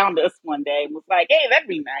dudes found us one day and was like, "Hey, that'd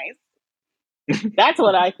be nice." That's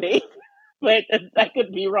what I think. But I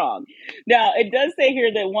could be wrong. Now, it does say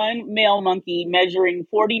here that one male monkey measuring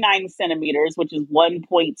 49 centimeters, which is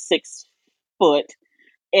 1.6 foot,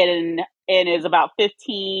 and is about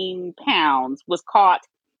 15 pounds, was caught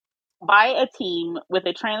by a team with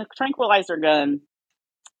a tranquilizer gun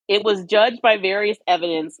It was judged by various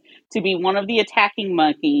evidence to be one of the attacking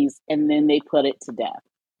monkeys, and then they put it to death.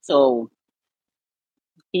 So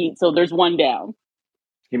there's one down.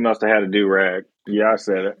 He must have had a do-rag. Yeah, I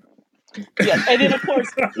said it. Yeah, and then of course,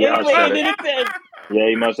 Yeah, I said then it. it says, Yeah,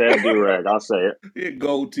 he must have had a do-rag. I'll say it. He had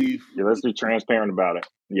gold teeth. Yeah, let's be transparent about it.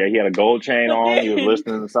 Yeah, he had a gold chain but on. He was then,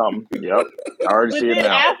 listening to something. Yep, I already but see it then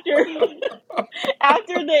now.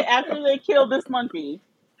 after they killed this monkey,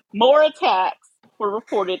 more attacks were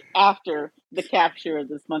reported after the capture of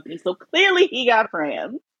this monkey. So clearly, he got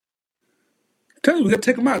friends. Tell you, we gotta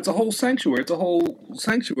take him out. It's a whole sanctuary. It's a whole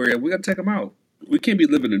sanctuary. We gotta take him out. We can't be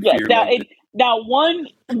living in Yeah. fear like this. Now, one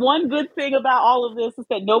good thing about all of this is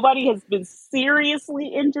that nobody has been seriously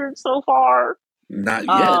injured so far. Not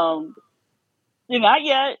yet. Not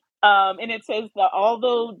yet. And it says that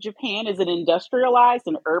although Japan is an industrialized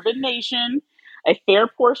and urban nation, a fair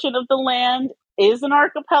portion of the land is an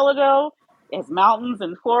archipelago. It has mountains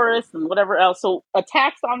and forests and whatever else. So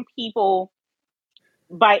attacks on people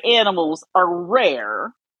by animals are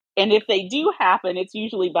rare. And if they do happen, it's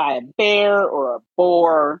usually by a bear or a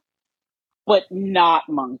boar, but not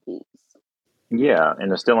monkeys. Yeah,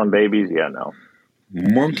 and the stealing babies. Yeah, no.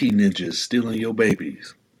 Monkey ninjas stealing your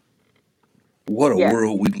babies. What a Yes.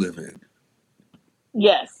 world we live in.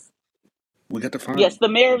 Yes. We got to find Yes, them.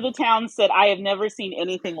 the mayor of the town said, "I have never seen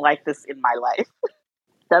anything like this in my life."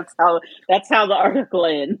 That's how the article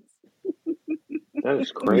ends. That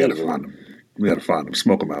is We gotta crazy. find them. We gotta find them.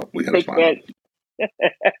 Smoke them out. We gotta They find them. can't.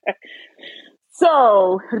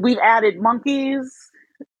 So we've added monkeys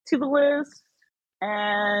to the list,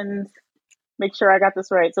 and make sure I got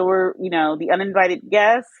this right. So we're, the uninvited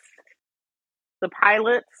guests, the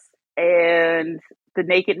pilots, and the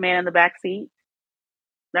naked man in the back seat.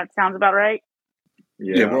 That sounds about right.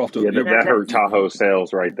 Yeah, we're off to. Yeah, that hurt Tahoe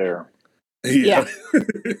sales right there. Yeah.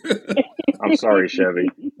 I'm sorry, Chevy.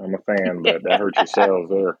 I'm a fan, but that hurt your sales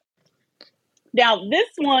there. Now,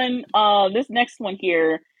 this next one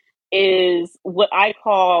here is what I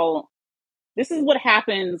call. This is what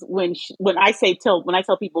happens when I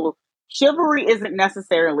tell people chivalry isn't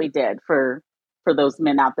necessarily dead for those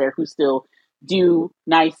men out there who still do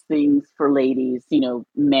nice things for ladies,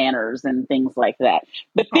 manners and things like that.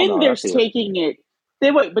 But then there's taking it.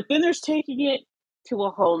 But then there's taking it to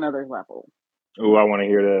a whole nother level. Oh, I want to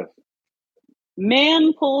hear this.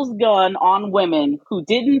 Man pulls gun on women who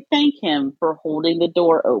didn't thank him for holding the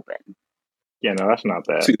door open. Yeah, no, that's not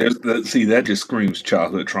that. See, that just screams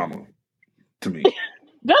childhood trauma to me.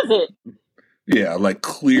 Does it? Yeah, like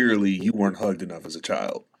clearly you weren't hugged enough as a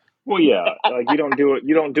child. Well, yeah, like you don't do it.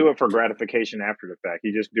 You don't do it for gratification after the fact.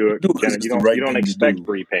 You just do it. You don't expect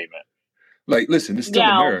repayment. Like, listen, it's still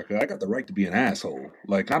America. I got the right to be an asshole.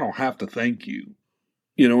 Like, I don't have to thank you.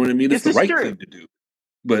 You know what I mean? It's the right thing to do.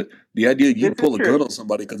 But the idea you pull a gun on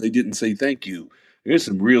somebody because they didn't say thank you, there's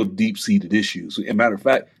some real deep-seated issues. As a matter of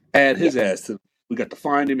fact, add his ass to. We got to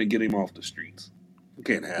find him and get him off the streets. We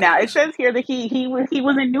can't have. Now it says here that he was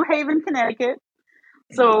in New Haven, Connecticut.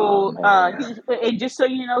 So and just so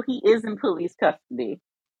you know, he is in police custody.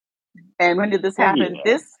 And when did this happen?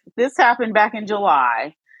 Yeah. This happened back in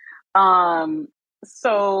July.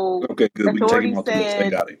 So okay, good. We can take him off the list. They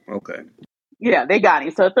got him. Okay. Yeah, they got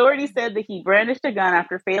him. So authorities said that he brandished a gun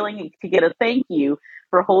after failing to get a thank you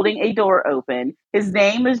for holding a door open. His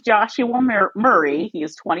name is Joshua Murray. He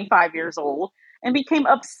is 25 years old and became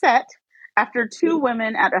upset after two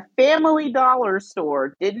women at a Family Dollar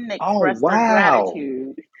store didn't express their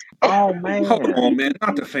gratitude. Oh, man. Hold on, man.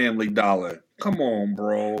 Not the Family Dollar. Come on,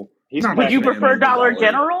 bro. Would you prefer Dollar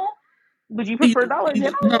General? Would you prefer Dollar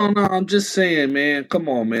General? No. I'm just saying, man. Come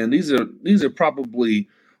on, man. These are probably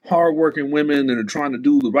hardworking women that are trying to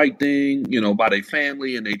do the right thing, by their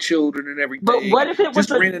family and their children and everything. But what if it was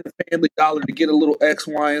just ran in the Family Dollar to get a little X,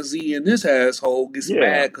 Y, and Z, and this asshole gets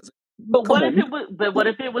mad because. But what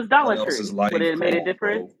if it was Dollar Tree? Would it have made a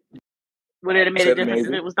difference? Would it have made a difference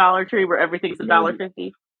if it was Dollar Tree where everything's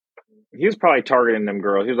 $1.50? He was probably targeting them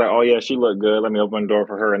girls. He was like, "Oh yeah, she looked good. Let me open the door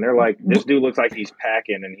for her." And they're like, "This dude looks like he's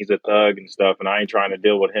packing and he's a thug and stuff, and I ain't trying to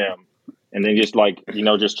deal with him." And then just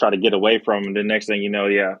just try to get away from him. And the next thing you know,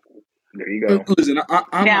 there you go. Listen,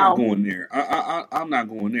 I'm not going there. I'm not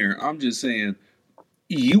going there. I'm just saying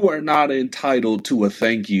you are not entitled to a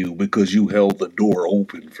thank you because you held the door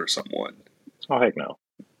open for someone. Oh heck no.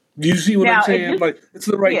 Do you see what I'm saying? It's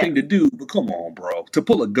the right thing to do, but come on, bro. To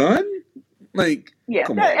pull a gun?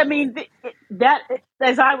 Come on. I mean, that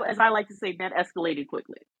as I like to say, that escalated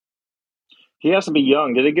quickly. He has to be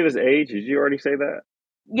young. Did they give his age? Did you already say that?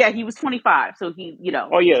 Yeah, he was 25, so he,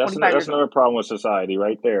 Oh yeah, that's another problem with society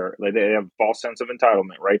right there. Like they have a false sense of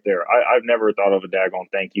entitlement right there. I've never thought of a daggone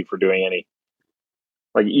thank you for doing any.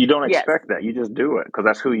 Like, you don't Yes, expect that. You just do it because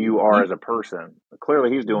that's who you are you as a person.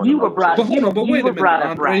 Clearly, he's doing the you were most brought But here. hold you on, but you wait a were minute, brought up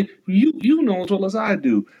Andre. right. You know as well as I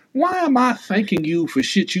do. Why am I thanking you for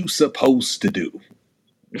shit you supposed to do?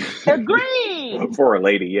 Agreed. For a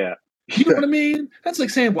lady, yeah. You know what I mean? That's like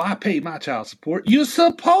saying, "Well, I paid my child support." You're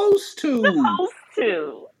supposed to. Supposed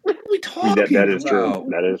to. What are we That talking is true. about?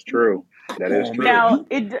 That is true. Come That is on, man. true.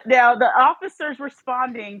 Now the officers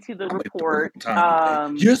responding to the I wake up report. on time today.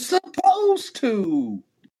 You're supposed to.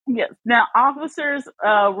 Yes. Now, officers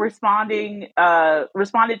responded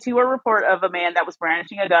to a report of a man that was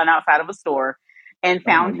brandishing a gun outside of a store and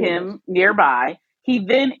Oh my found goodness. him nearby. He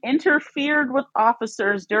then interfered with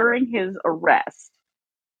officers during his arrest.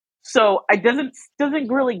 So it doesn't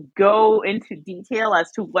really go into detail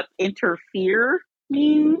as to what interfere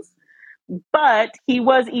means, but he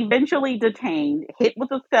was eventually detained, hit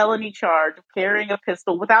with a felony charge of carrying a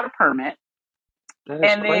pistol without a permit, That is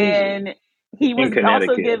and crazy. then he In was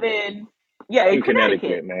also Connecticut. given, yeah, in In Connecticut,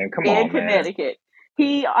 Connecticut. man. Come In on, man. Connecticut.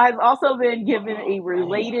 He has also been given a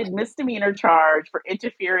related misdemeanor charge for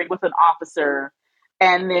interfering with an officer.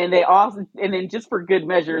 And then just for good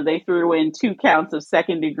measure, they threw in 2 counts of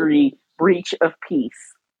second degree breach of peace.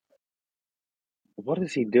 What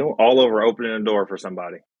is he doing? All over opening a door for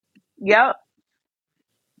somebody. Yep.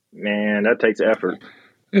 Man, that takes effort.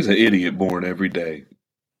 There's an idiot born every day.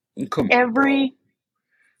 Come on, bro. Every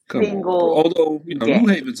Come on, bro. single Although day.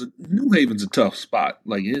 New Haven's a tough spot.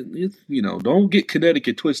 Like don't get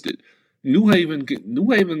Connecticut twisted. New Haven,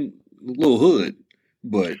 a little hood,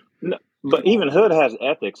 but No, but come even on. Hood has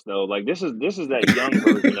ethics, though. Like, this is that young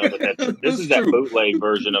version of it. This That's is that true. bootleg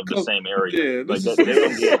version of the same area. Yeah, Like, that they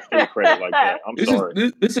don't get street credit like that. I'm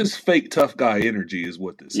sorry. this is fake tough guy energy, is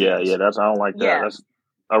what this Yeah, is. I don't like that. Yeah. That's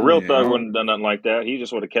a real Yeah, thug wouldn't have done nothing like that. He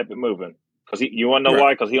just would have kept it moving. You want to know right,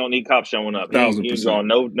 why? Because he don't need cops showing up. He ain't 1000%. drawing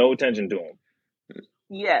no attention to him.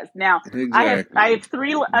 Yes. Now I Exactly. have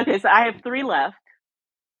 3. Okay, so I have 3 left.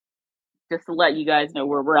 Just to let you guys know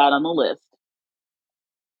where we're at on the list.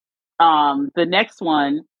 The next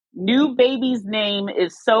one, new baby's name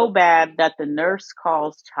is so bad that the nurse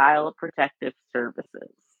calls Child Protective Services.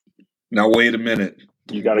 Now wait a minute.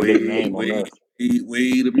 You got to get a name on this.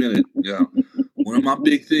 Wait a minute. Yeah. One of my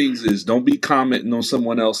big things is don't be commenting on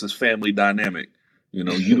someone else's family dynamic. You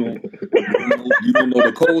don't know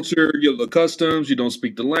the culture, the customs, you don't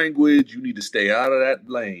speak the language, you need to stay out of that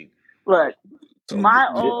lane. Look, So I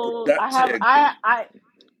that have said, I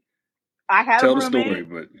had a tell the story, roommate.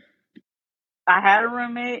 but I had a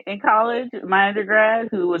roommate in college, my undergrad,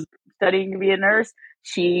 who was studying to be a nurse.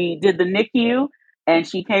 She did the NICU, and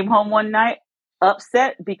she came home one night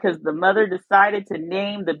upset because the mother decided to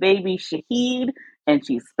name the baby Shahid, and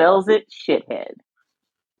she spells it shithead.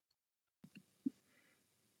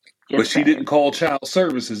 Just she saying. didn't call child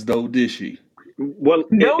services though, did she? Well,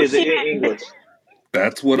 No, is it she in didn't. English?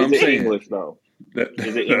 That's what Is I'm it saying. English though?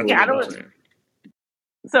 Is it That's English I what I'm though? don't. saying.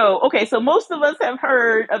 So most of us have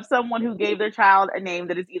heard of someone who gave their child a name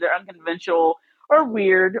that is either unconventional or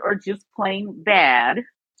weird or just plain bad.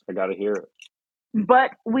 I got to hear it.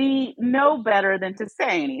 But we know better than to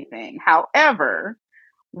say anything. However,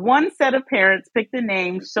 one set of parents picked a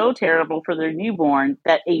name so terrible for their newborn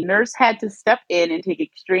that a nurse had to step in and take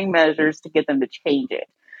extreme measures to get them to change it.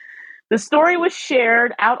 The story was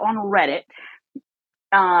shared out on Reddit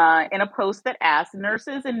in a post that asked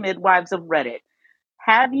nurses and midwives of Reddit,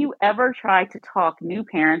 have you ever tried to talk new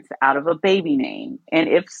parents out of a baby name? And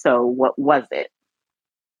if so, what was it?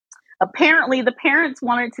 Apparently, the parents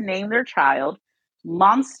wanted to name their child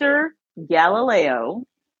Monster Galileo,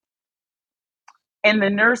 and the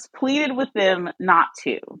nurse pleaded with them not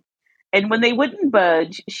to. And when they wouldn't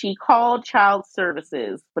budge, she called child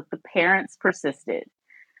services, but the parents persisted.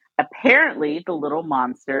 Apparently, the little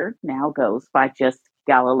monster now goes by just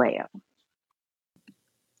Galileo.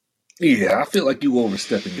 Yeah, I feel like you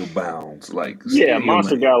overstepping your bounds. Like, stay Yeah, in your Monster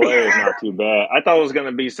lane. Galileo is not too bad. I thought it was going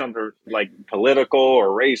to be something like political or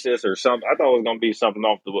racist or something. I thought it was going to be something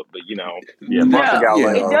off the, but yeah, Monster No,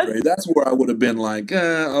 Yeah, it Galileo, does. Andre, that's where I would have been like,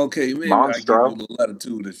 okay, maybe I give you a Monstro. little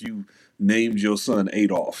latitude if you named your son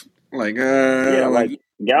Adolf. Like, Yeah, like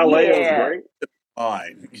Galileo's Yeah. great.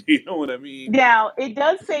 fine. You know what I mean? Now, it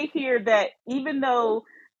does say here that even though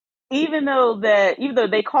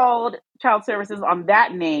they called child services on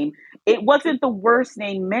that name, it wasn't the worst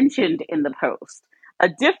name mentioned in the post. A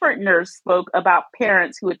different nurse spoke about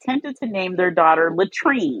parents who attempted to name their daughter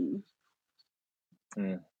Latrine.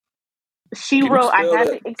 Mm. She Can you wrote, "I spell had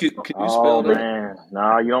that? to explain." Can you Oh spell that? man,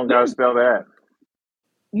 no, you don't got to spell that.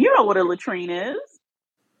 You know what a latrine is?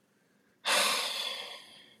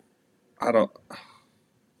 I don't.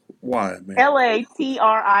 Why, man?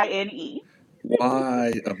 Latrine.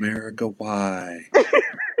 Why, America? Why?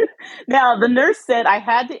 Now, the nurse said I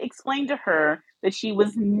had to explain to her that she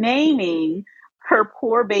was naming her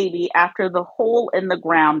poor baby after the hole in the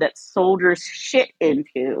ground that soldiers shit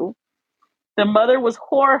into. The mother was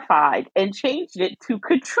horrified and changed it to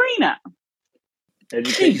Katrina.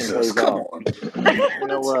 Education Jesus, pays come off. on. You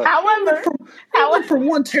know what? However, They went from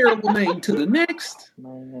one terrible name to the next.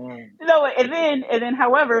 Man. no, and then,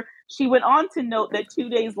 however, she went on to note that 2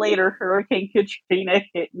 days later, Hurricane Katrina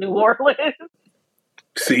hit New Orleans.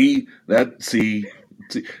 See,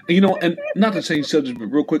 you know, and not to change subject, but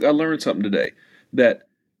real quick, I learned something today that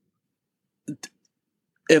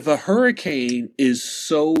if a hurricane is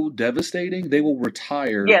so devastating, they will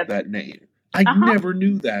retire Yes. that name. I Uh huh. never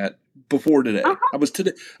knew that before Uh today. huh. I was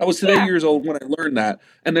today Yeah. years old when I learned that,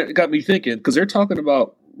 and it got me thinking because they're talking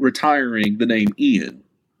about retiring the name Ian,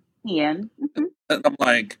 Ian. Mm-hmm. and I'm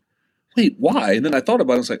like, wait, why? And then I thought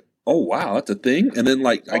about it. I was like, oh wow, that's a thing. And then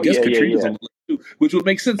like I Oh guess yeah, yeah, Katrina's yeah. on the list too, which would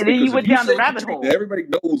make sense And then you because if went you down the say rabbit Katrina, hole. everybody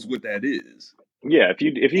knows what that is. Yeah, if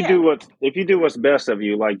you Yeah. do what's best of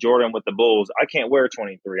you, like Jordan with the Bulls, I can't wear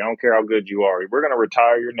 23. I don't care how good you are. We're gonna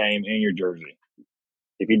retire your name and your jersey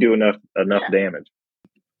if you do enough Yeah. damage.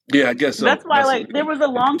 Yeah, I guess so. That's why, That's like, there was a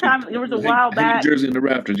long time, there was a hang, while hang your back. jersey in the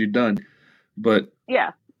rafters. You're done. But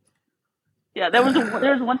Yeah. Yeah, there was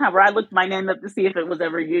one time where I looked my name up to see if it was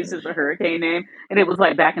ever used as a hurricane name, and it was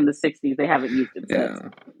like back in the '60s. They haven't used it since. yeah,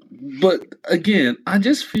 but again, I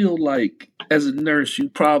just feel like as a nurse, you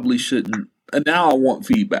probably shouldn't. And now I want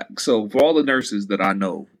feedback. So for all the nurses that I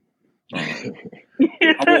know,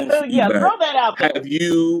 I want Yeah, feedback. throw that out there. Have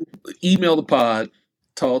you email the pod,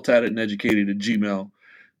 tall, tatted, and educated at Gmail.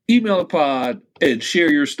 Email the pod and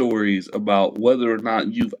share your stories about whether or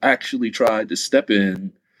not you've actually tried to step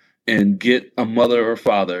in and get a mother or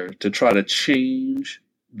father to try to change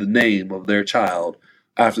the name of their child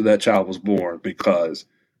after that child was born because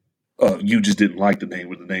you just didn't like the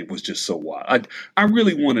name or the name was just so wild. I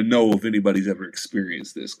really want to know if anybody's ever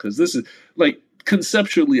experienced this because this is like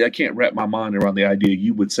conceptually, I can't wrap my mind around the idea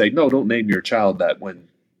you would say, no, don't name your child that when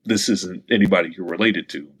this isn't anybody you're related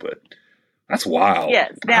to. But that's wild.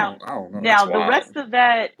 Yes. I don't know. That's Now the wild. rest of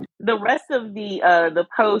that, the rest of the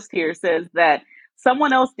post here says that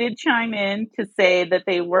someone else did chime in to say that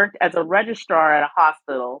they worked as a registrar at a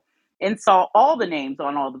hospital and saw all the names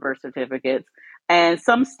on all the birth certificates. And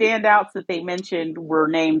some standouts that they mentioned were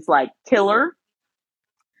names like Killer,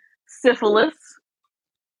 Syphilis,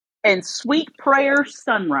 and Sweet Prayer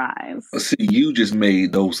Sunrise. See, you just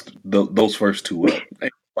made those first two up.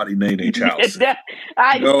 Ain't nobody named a child Sif.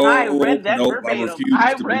 I No, read that no, I verbatim. refuse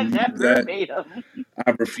I to read believe that that. verbatim.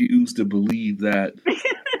 I refuse to believe that.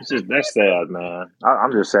 That's sad, man.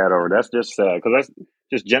 I'm just sad over it. That's just sad because that's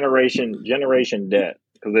just generation debt.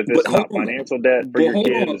 Because if But it's hold not on. financial debt for But your hold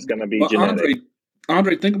kids, on. it's gonna be But genetic.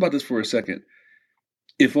 Andre, think about this for a second.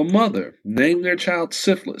 If a mother named their child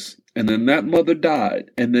Syphilis and then that mother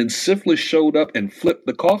died and then Syphilis showed up and flipped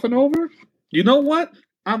the coffin over, you know what?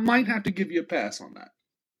 I might have to give you a pass on that.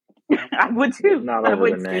 I would too. Not I over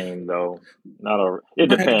the would too. name though. Not over. I It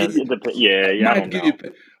might have to give depends. you. It depends. Yeah, I yeah. I might have don't to give you, know.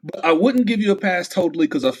 but I wouldn't give you a pass totally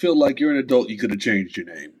because I feel like you're an adult. You could have changed your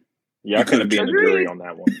name. Yeah, You I could couldn't have. be in the jury Agreed. on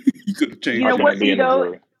that one. You could have You I know changed your what? couldn't be name. in the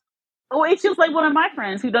jury. Oh, it's just like one of my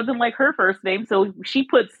friends who doesn't like her first name, so she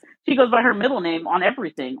goes by her middle name on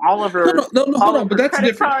everything, Hold on, no, no, hold all of on, but her that's credit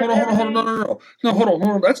different. cards, Hold on, no, everything. no, no, no, no, hold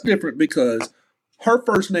on. That's different because her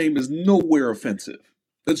first name is nowhere offensive.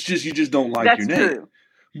 It's just you just don't like your That's name. true.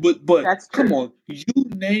 But That's come true. on,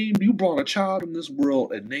 you brought a child in this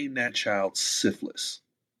world and named that child Syphilis.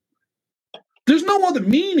 There's no other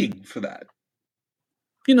meaning for that.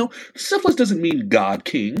 You know, syphilis doesn't mean God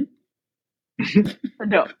King.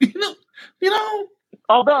 No. You know.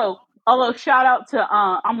 Although shout out to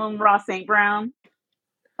Amon Ross St. Brown.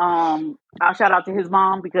 I'll shout out to his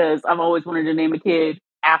mom because I've always wanted to name a kid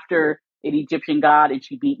after an Egyptian god, and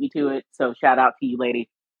she beat me to it. So shout out to you, lady.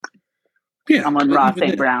 Yeah, Amon but Ross even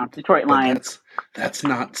St. then, Brown, Detroit but Lions. that's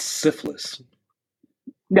not syphilis.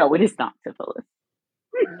 No, it is not syphilis.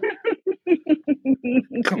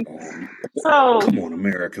 Come on, So come on,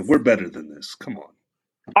 America. We're better than this. Come on.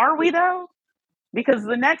 are we though? Because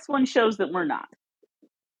the next one shows that we're not.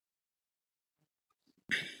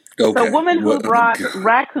 So, Okay. woman who What? brought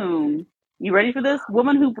raccoon. You ready for this?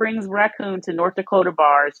 Woman who brings raccoon to North Dakota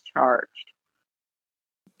bar is charged.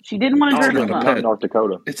 She didn't want to I don't drink Not think a not alone. in pet. North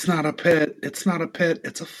Dakota. It's not a pet. It's not a pet.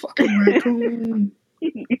 It's a fucking raccoon.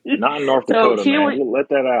 Not in North So Dakota, she man. didn't. We'll let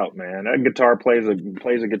that out, man. That guitar plays a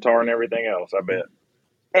guitar and everything else. I bet.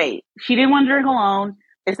 Hey, she didn't want to drink alone.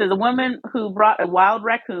 It says a woman who brought a wild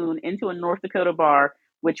raccoon into a North Dakota bar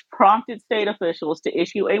which prompted state officials to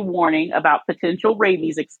issue a warning about potential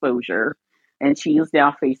rabies exposure, and she is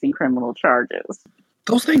now facing criminal charges.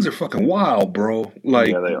 Those things are fucking wild, bro. Like,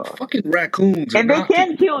 Yeah, they are. fucking raccoons are And they not.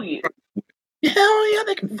 can kill you. Hell yeah,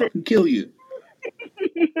 they can fucking kill you.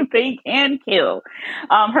 They can kill.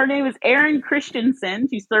 Her name is Erin Christensen.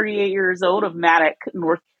 She's 38 years old of Maddox,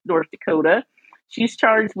 North Dakota. She's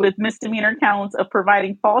charged with misdemeanor counts of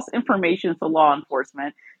providing false information to law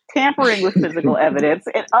enforcement, tampering with physical evidence,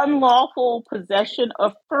 and unlawful possession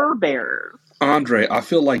of fur bearers. Andre, I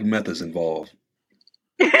feel like meth is involved.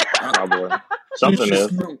 Probably. Something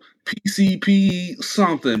is. PCP,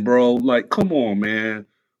 something, bro. Like, come on, man.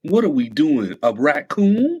 What are we doing? A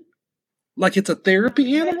raccoon? Like it's a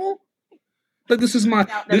therapy animal? Like this is my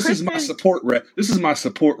support This is my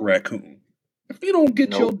support raccoon. If you don't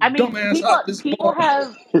get your dumb ass out this people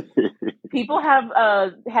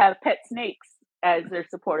have pet snakes as their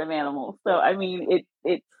supportive animals. So I mean,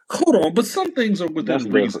 it. Hold on, but some things are within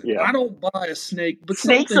reason. Yeah. I don't buy a snake, but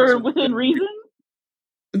snakes are within reason.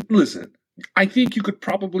 Listen, I think you could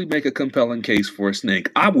probably make a compelling case for a snake.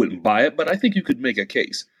 I wouldn't buy it, but I think you could make a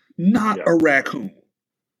case. Not a raccoon.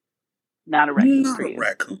 Not a raccoon. Not a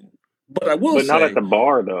raccoon. But I will say. But not at the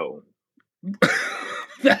bar, though.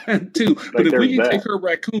 That too. Like, but if we can take her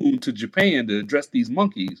raccoon to Japan to address these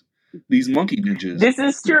monkey ninjas. This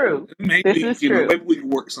is true. Maybe we can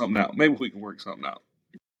work something out.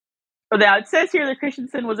 Now, it says here that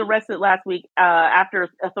Christensen was arrested last week after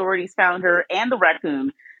authorities found her and the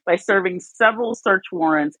raccoon by serving several search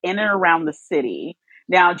warrants in and around the city.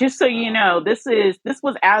 Now, just so you know, this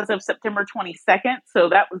was as of September 22nd. So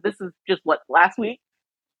this is just last week.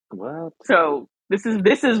 What? So this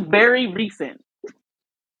is very recent.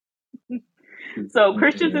 So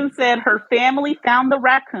Christensen said her family found the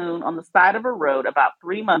raccoon on the side of a road about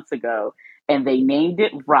 3 months ago, and they named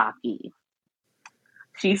it Rocky.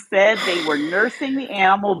 She said they were nursing the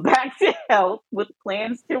animal back to health with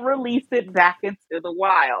plans to release it back into the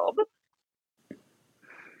wild.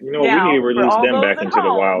 You know, we need to release them back into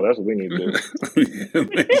the wild. That's what we need to do.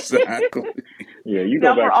 Exactly. Yeah, you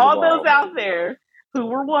go back to the wild. For all those out there who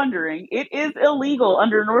were wondering, it is illegal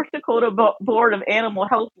under North Dakota Board of Animal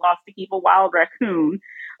Health laws to keep a wild raccoon.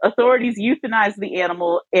 Authorities euthanized the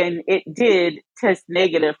animal, and it did test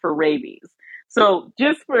negative for rabies. So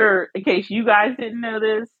just in case you guys didn't know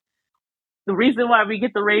this, the reason why we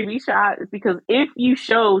get the rabies shot is because if you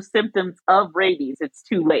show symptoms of rabies, it's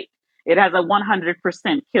too late. It has a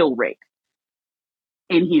 100% kill rate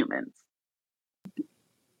in humans.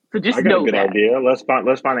 So just I got a good idea. Let's find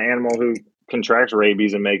an animal who contracts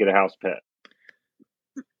rabies and make it a house pet.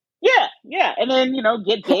 Yeah, and then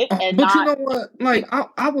get bit and. But you know what? Like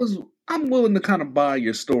I'm willing to kind of buy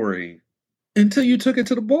your story until you took it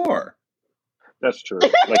to the bar. That's true.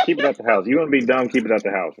 Like, keep it at the house. You want to be dumb, keep it at the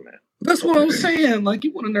house, man. That's what I'm saying. Like,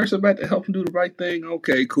 you want to nurse it back to help him do the right thing.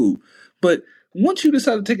 Okay, cool. But once you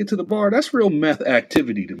decide to take it to the bar, that's real meth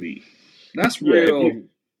activity to me. That's real.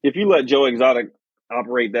 If you let Joe Exotic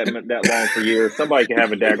operate that long for years, somebody can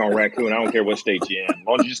have a daggone raccoon. I don't care what state you're in.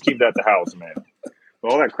 Why don't you just keep that at the house, man?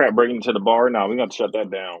 All that crap bringing it to the bar, no, we got to shut that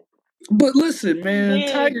down. But listen, man,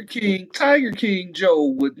 Tiger King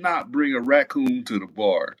Joe would not bring a raccoon to the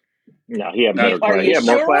bar. No, he had better class. He had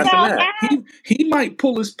more class than that. He might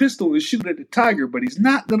pull his pistol and shoot at the tiger, but he's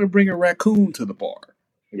not going to bring a raccoon to the bar.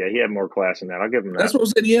 Yeah, he had more class than that. I'll give him that. That's what I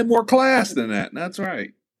said. He had more class than that. That's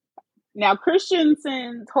right. Now,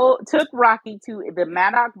 Christensen took Rocky to the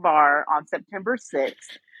Maddox bar on September 6th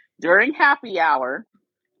during happy hour.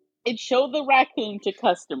 It showed the raccoon to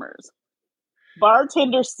customers.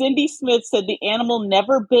 Bartender Cindy Smith said the animal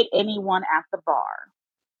never bit anyone at the bar.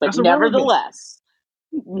 But nevertheless,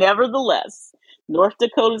 North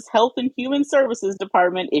Dakota's Health and Human Services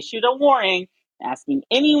Department issued a warning asking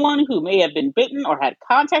anyone who may have been bitten or had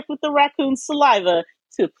contact with the raccoon's saliva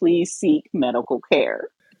to please seek medical care.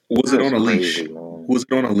 Was it on a leash? Was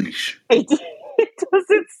it on a leash? It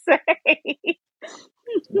doesn't say.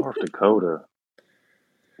 North Dakota.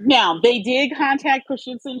 Now, they did contact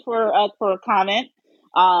Christensen for a comment,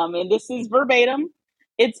 and this is verbatim.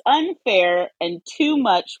 It's unfair and too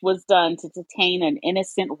much was done to detain an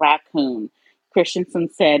innocent raccoon, Christensen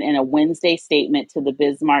said in a Wednesday statement to the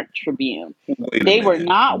Bismarck Tribune. They were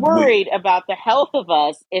not worried about the health of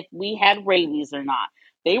us if we had rabies or not.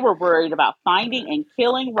 They were worried about finding and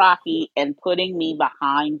killing Rocky and putting me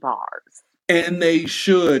behind bars. And they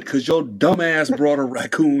should, because your dumbass brought a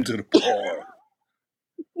raccoon to the bar.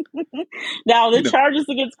 Now, the charges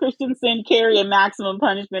against Christensen carry a maximum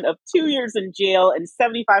punishment of 2 years in jail and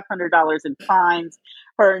 $7,500 in fines.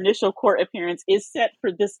 Her initial court appearance is set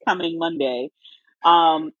for this coming Monday.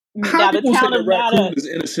 How Now, the people say town the of raccoon Maddox. is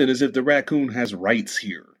innocent as if the raccoon has rights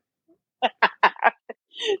here?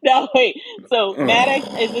 No, wait. So Maddox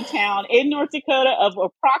is a Ugh. town in North Dakota of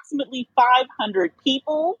approximately 500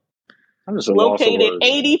 people, I'm just a loss of located words.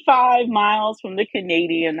 85 miles from the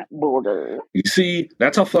Canadian border. You see,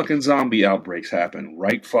 that's how fucking zombie outbreaks happen,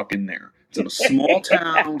 right fucking there. It's in a small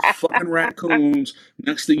town, fucking raccoons.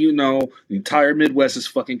 Next thing you know, the entire Midwest is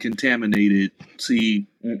fucking contaminated. See,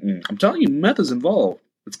 I'm telling you, meth is involved.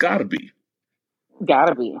 It's gotta be.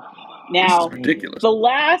 Gotta be. This is Now, ridiculous. the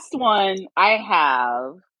last one I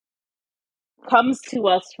have comes to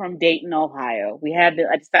us from Dayton, Ohio.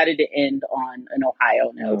 I decided to end on an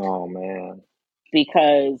Ohio note Oh man.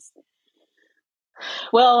 because,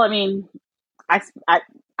 well, I mean,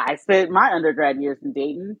 I spent my undergrad years in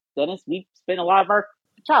Dayton. Dennis, we spent a lot of our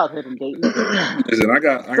childhood in Dayton. Listen, I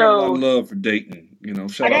got a lot of So love for Dayton. You know, I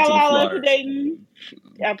shout out got a to the lot of love for Flyers. Dayton. Shout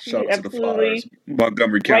Absolutely, out to the Flyers. absolutely.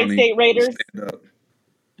 Montgomery Wright County, State Raiders. stand up.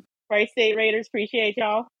 Wright State Raiders, appreciate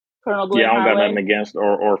y'all. Colonel Yeah, Glenn I don't got nothing Highway. against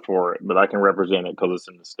or for it, but I can represent it because it's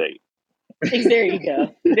in the state. There you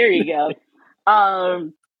go. There you go.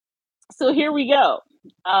 So here we go.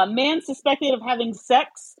 A man suspected of having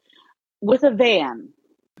sex with a van.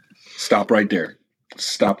 Stop right there.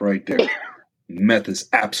 Stop right there. Meth is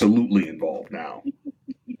absolutely involved now.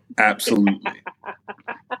 Absolutely.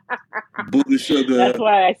 Buddha sugar. That's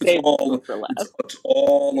why I say all for last. it's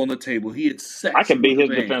all on the table. He had sex I can be with a his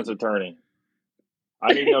van. defense attorney.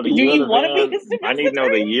 I need to know the Do year you of the want to be van. his defense I need to know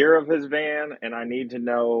the attorney? year of his van, and I need to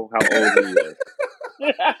know how old he is.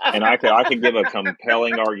 And I could give a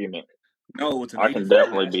compelling argument. No, it's an I can 85.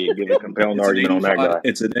 definitely give a compelling It's an argument on that 85. guy.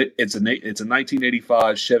 It's a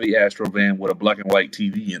 1985 Chevy Astro van with a black and white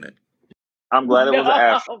TV in it. I'm glad it was an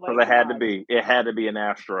Astro Oh my because it had to God. be. It had to be an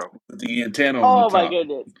Astro. With the antenna on the Oh my top.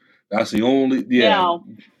 goodness. That's the only. Yeah. Now,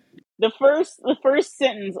 the first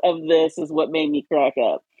sentence of this is what made me crack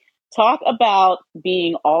up. Talk about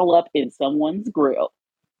being all up in someone's grill.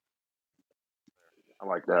 I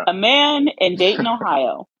like that. A man in Dayton,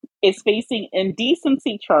 Ohio, is facing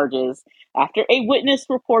indecency charges after a witness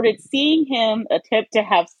reported seeing him attempt to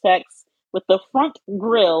have sex with the front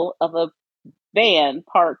grille of a van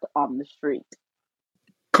parked on the street.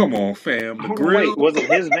 Come on, fam. The Hold on, wait. grill. Was it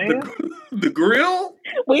his van? The grill.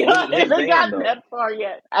 We Was it his haven't van gotten though? that far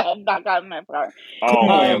yet. I have not gotten that far. Come Oh,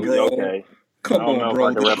 on, okay, bro. okay. I Come don't on, know if I bro.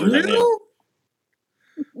 can The represent him. grill.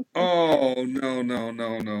 Oh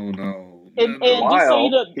no. And just so you While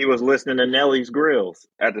know, he was listening to Nelly's Grills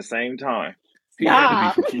at the same time. He had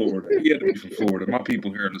to be stop. from Florida. He had to be from Florida. My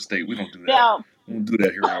people here in the state, we don't do that. Now, We don't do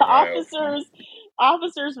that here in Ohio.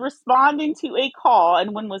 officers responding to a call,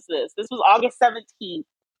 and when was this? This was August 17th.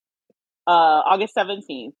 August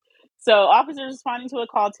 17th. So officers responding to a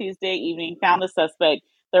call Tuesday evening found the suspect,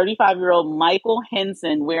 35-year-old Michael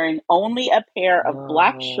Henson, wearing only a pair of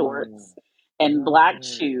black shorts and black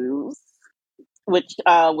shoes, which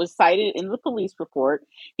was cited in the police report.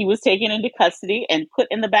 He was taken into custody and put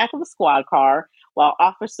in the back of a squad car while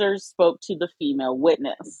officers spoke to the female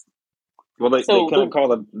witness. Well, they couldn't call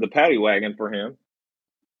the paddy wagon for him.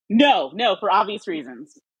 No, for obvious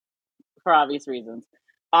reasons.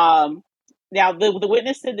 Now, the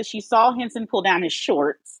witness said that she saw Henson pull down his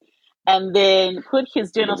shorts and then put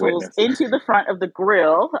his genitals into the front of the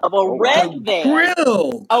grill of a red van.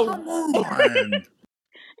 Grill. Come on.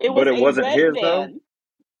 It was but it wasn't red his van.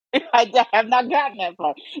 though. I have not gotten that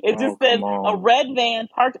far. It just says a red van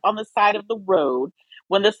parked on the side of the road.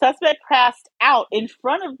 When the suspect passed out in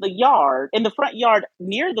the front yard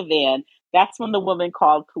near the van, that's when the woman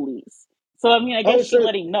called police. So, I mean, I guess she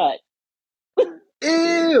let him nut.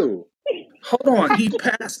 Ew. Hold on. He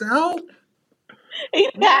passed out? He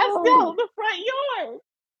passed out in the front yard.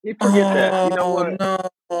 You forget that. You know what?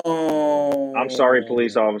 No. I'm sorry,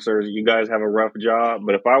 police officers. You guys have a rough job.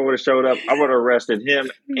 But if I would have showed up, I would have arrested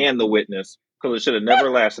him and the witness because it should have never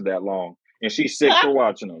lasted that long. And she's sick for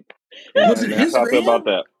watching him. Was it his how I feel van? about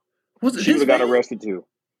that. Was it She his would have got van? arrested too.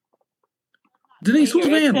 Denise, whose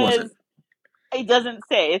van was it? It doesn't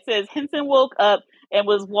say. It says Henson woke up and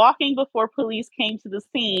was walking before police came to the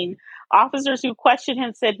scene. Officers who questioned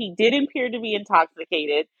him said he did appear to be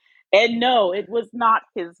intoxicated. And no, it was not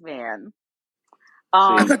his van.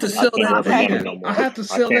 I got to sell that van. No I have to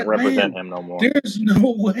sell that van. I can't represent him no more. There's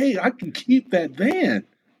no way I can keep that van.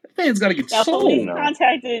 That van's got to get sold.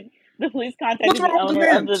 The police contacted the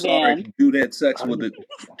owner of the van. Dude had sex with it.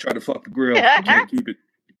 Try to fuck the grill. I can't keep it.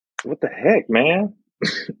 What the heck, man?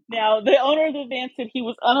 Now, the owner of the van said he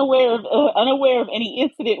was unaware of any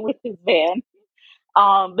incident with his van.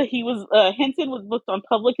 But Henson was booked on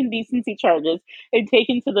public indecency charges and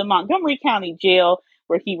taken to the Montgomery County Jail,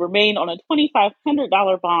 where he remained on a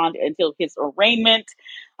 $2,500 bond until his arraignment,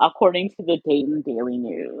 according to the Dayton Daily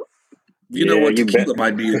News. You know Yeah, what? you bet.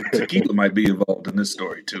 Tequila might be involved in this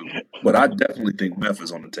story too, but I definitely think meth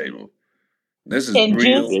is on the table. This is And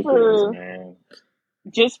real. Ridiculous, man.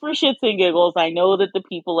 just for shits and giggles, I know that the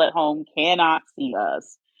people at home cannot see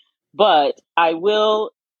us, but I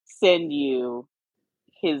will send you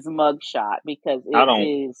his mugshot because I don't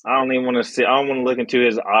even want to see. I don't want to look into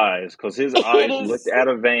his eyes because his eyes looked at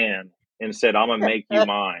a van and said, "I'm gonna make you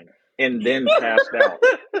mine," and then passed out.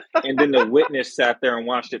 And then the witness sat there and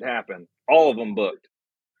watched it happen. All of them booked.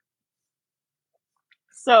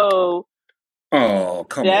 So, oh,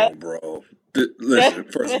 come on, bro. Listen,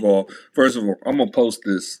 first of all, I'm gonna post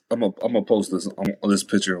this. I'm gonna post this on this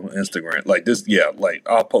picture on Instagram. Like this, yeah. Like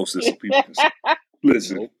I'll post this so people can see.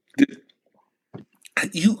 Listen,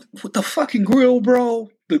 you with the fucking grill, bro.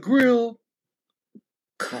 The grill.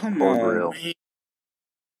 Come on, grill. man.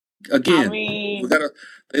 Again, we gotta.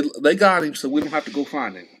 They got him, so we don't have to go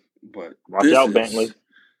find him. But watch out, Bentley.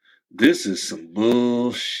 This is some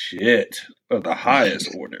bullshit of the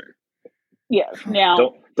highest order. Yes.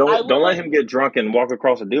 Now, don't let him get drunk and walk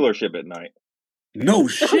across a dealership at night. No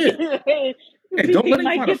shit. And don't let him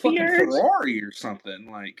find a fucking Ferrari or something.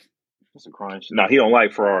 Like that's a crime. No, he don't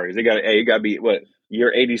like Ferraris. It got to be what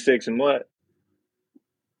year 86 and what?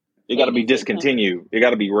 It got to be discontinued. It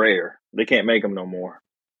got to be rare. They can't make them no more.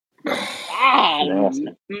 I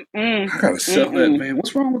gotta sell that van.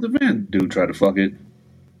 What's wrong with the van? Dude tried to fuck it.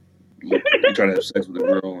 He tried to have sex with the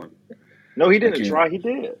girl. No, he didn't try. He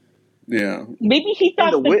did. Yeah. Maybe he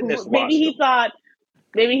thought maybe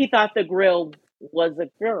he thought the grill was a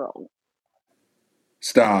girl.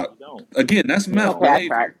 Stop. Again, that's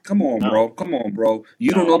malbehavior. Come on, bro.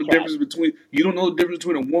 You don't know the difference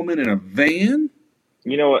between a woman and a van?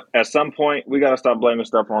 You know what? At some point, we got to stop blaming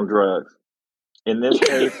stuff on drugs. In this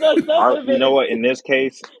case, you know what? In this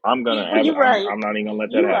case, I'm gonna. Right. I'm not even gonna let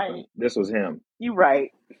that happen. Right. This was him. You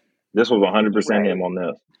right. This was 100% him on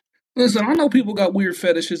this. Listen, I know people got weird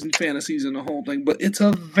fetishes and fantasies and the whole thing, but it's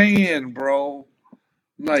a van, bro.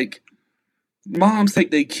 Like, moms take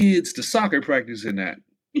their kids to soccer practice in that.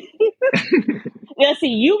 Yeah, see,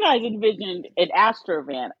 you guys envisioned an Astro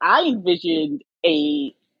van. I envisioned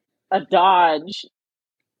a Dodge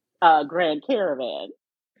Grand Caravan.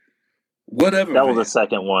 Whatever. That was the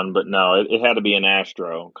second one, but no, it had to be an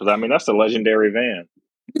Astro because I mean that's a legendary van.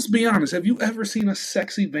 Let's be honest. Have you ever seen a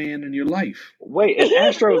sexy van in your life? Wait, an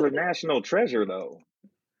Astro is a national treasure, though.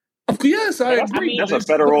 Yes, I agree. That's a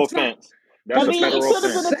federal offense. That's a federal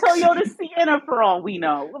offense. It could have been a Toyota Sienna for all we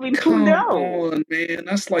know. I mean, who knows? Come on, man.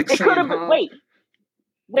 That's like saying, wait.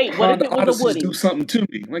 What if it was a Woody? Do something to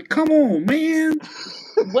me. Like, come on, man.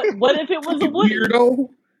 What if it was a Woody? Weirdo.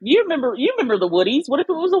 You remember the Woodies? What if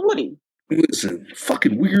it was a Woody? Listen,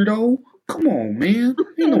 fucking weirdo. Come on, man.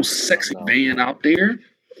 Ain't no sexy van out there.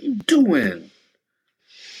 What you doing?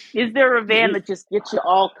 Is there a van that just gets you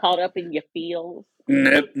all caught up in your feels?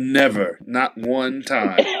 Never. Not one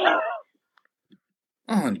time.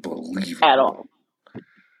 Unbelievable. At all.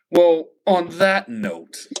 Well, on that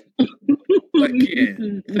note,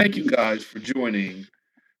 again, thank you guys for joining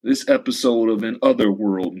this episode of In Other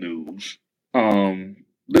World News.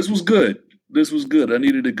 This was good. I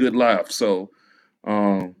needed a good laugh. So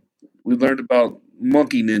we learned about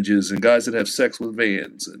monkey ninjas and guys that have sex with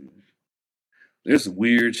vans, and there's some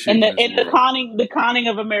weird shit. And the conning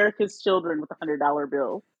of America's children with $100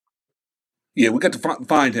 bills. Yeah, we got to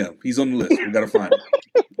find him. He's on the list. We got to find him.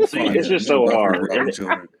 It's just so hard.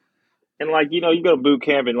 And like, you go to boot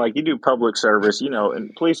camp and like you do public service,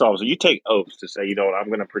 and police officer, you take oaths to say, I'm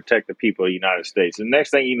going to protect the people of the United States. And the next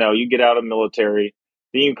thing you know, you get out of the military,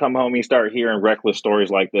 then you come home and you start hearing reckless stories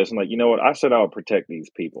like this. And like, you know what? I said I would protect these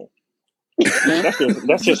people.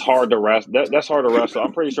 that's just hard to wrestle. That's hard to wrestle.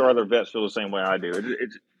 I'm pretty sure other vets feel the same way I do.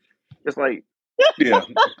 It's like, yeah,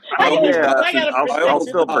 I'll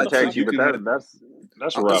still protect you, but that's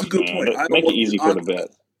rough. That's a good point. Make it easy for the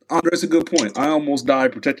vets. Andre, that's a good point. I almost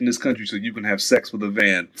died protecting this country so you can have sex with a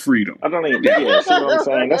van. Freedom. I don't even. Yeah, see what I'm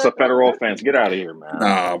saying? That's a federal offense. Get out of here, man.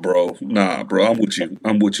 Nah, bro.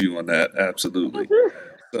 I'm with you on that. Absolutely.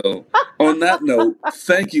 So, on that note,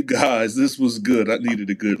 thank you guys. This was good. I needed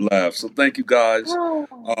a good laugh. So, thank you guys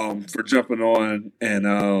for jumping on,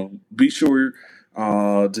 and be sure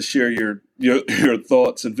to share your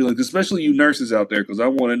thoughts and feelings, especially you nurses out there, because I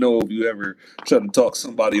want to know if you ever try to talk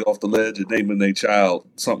somebody off the ledge and naming their child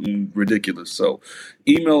something ridiculous. So,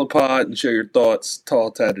 email a pod and share your thoughts. Tall,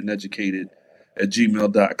 tatted, and educated at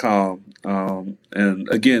gmail.com. And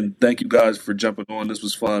again, thank you guys for jumping on. This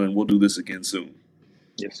was fun, and we'll do this again soon.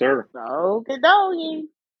 Yes, sir. Okay, doggy.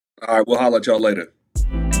 All right, we'll holler at y'all later.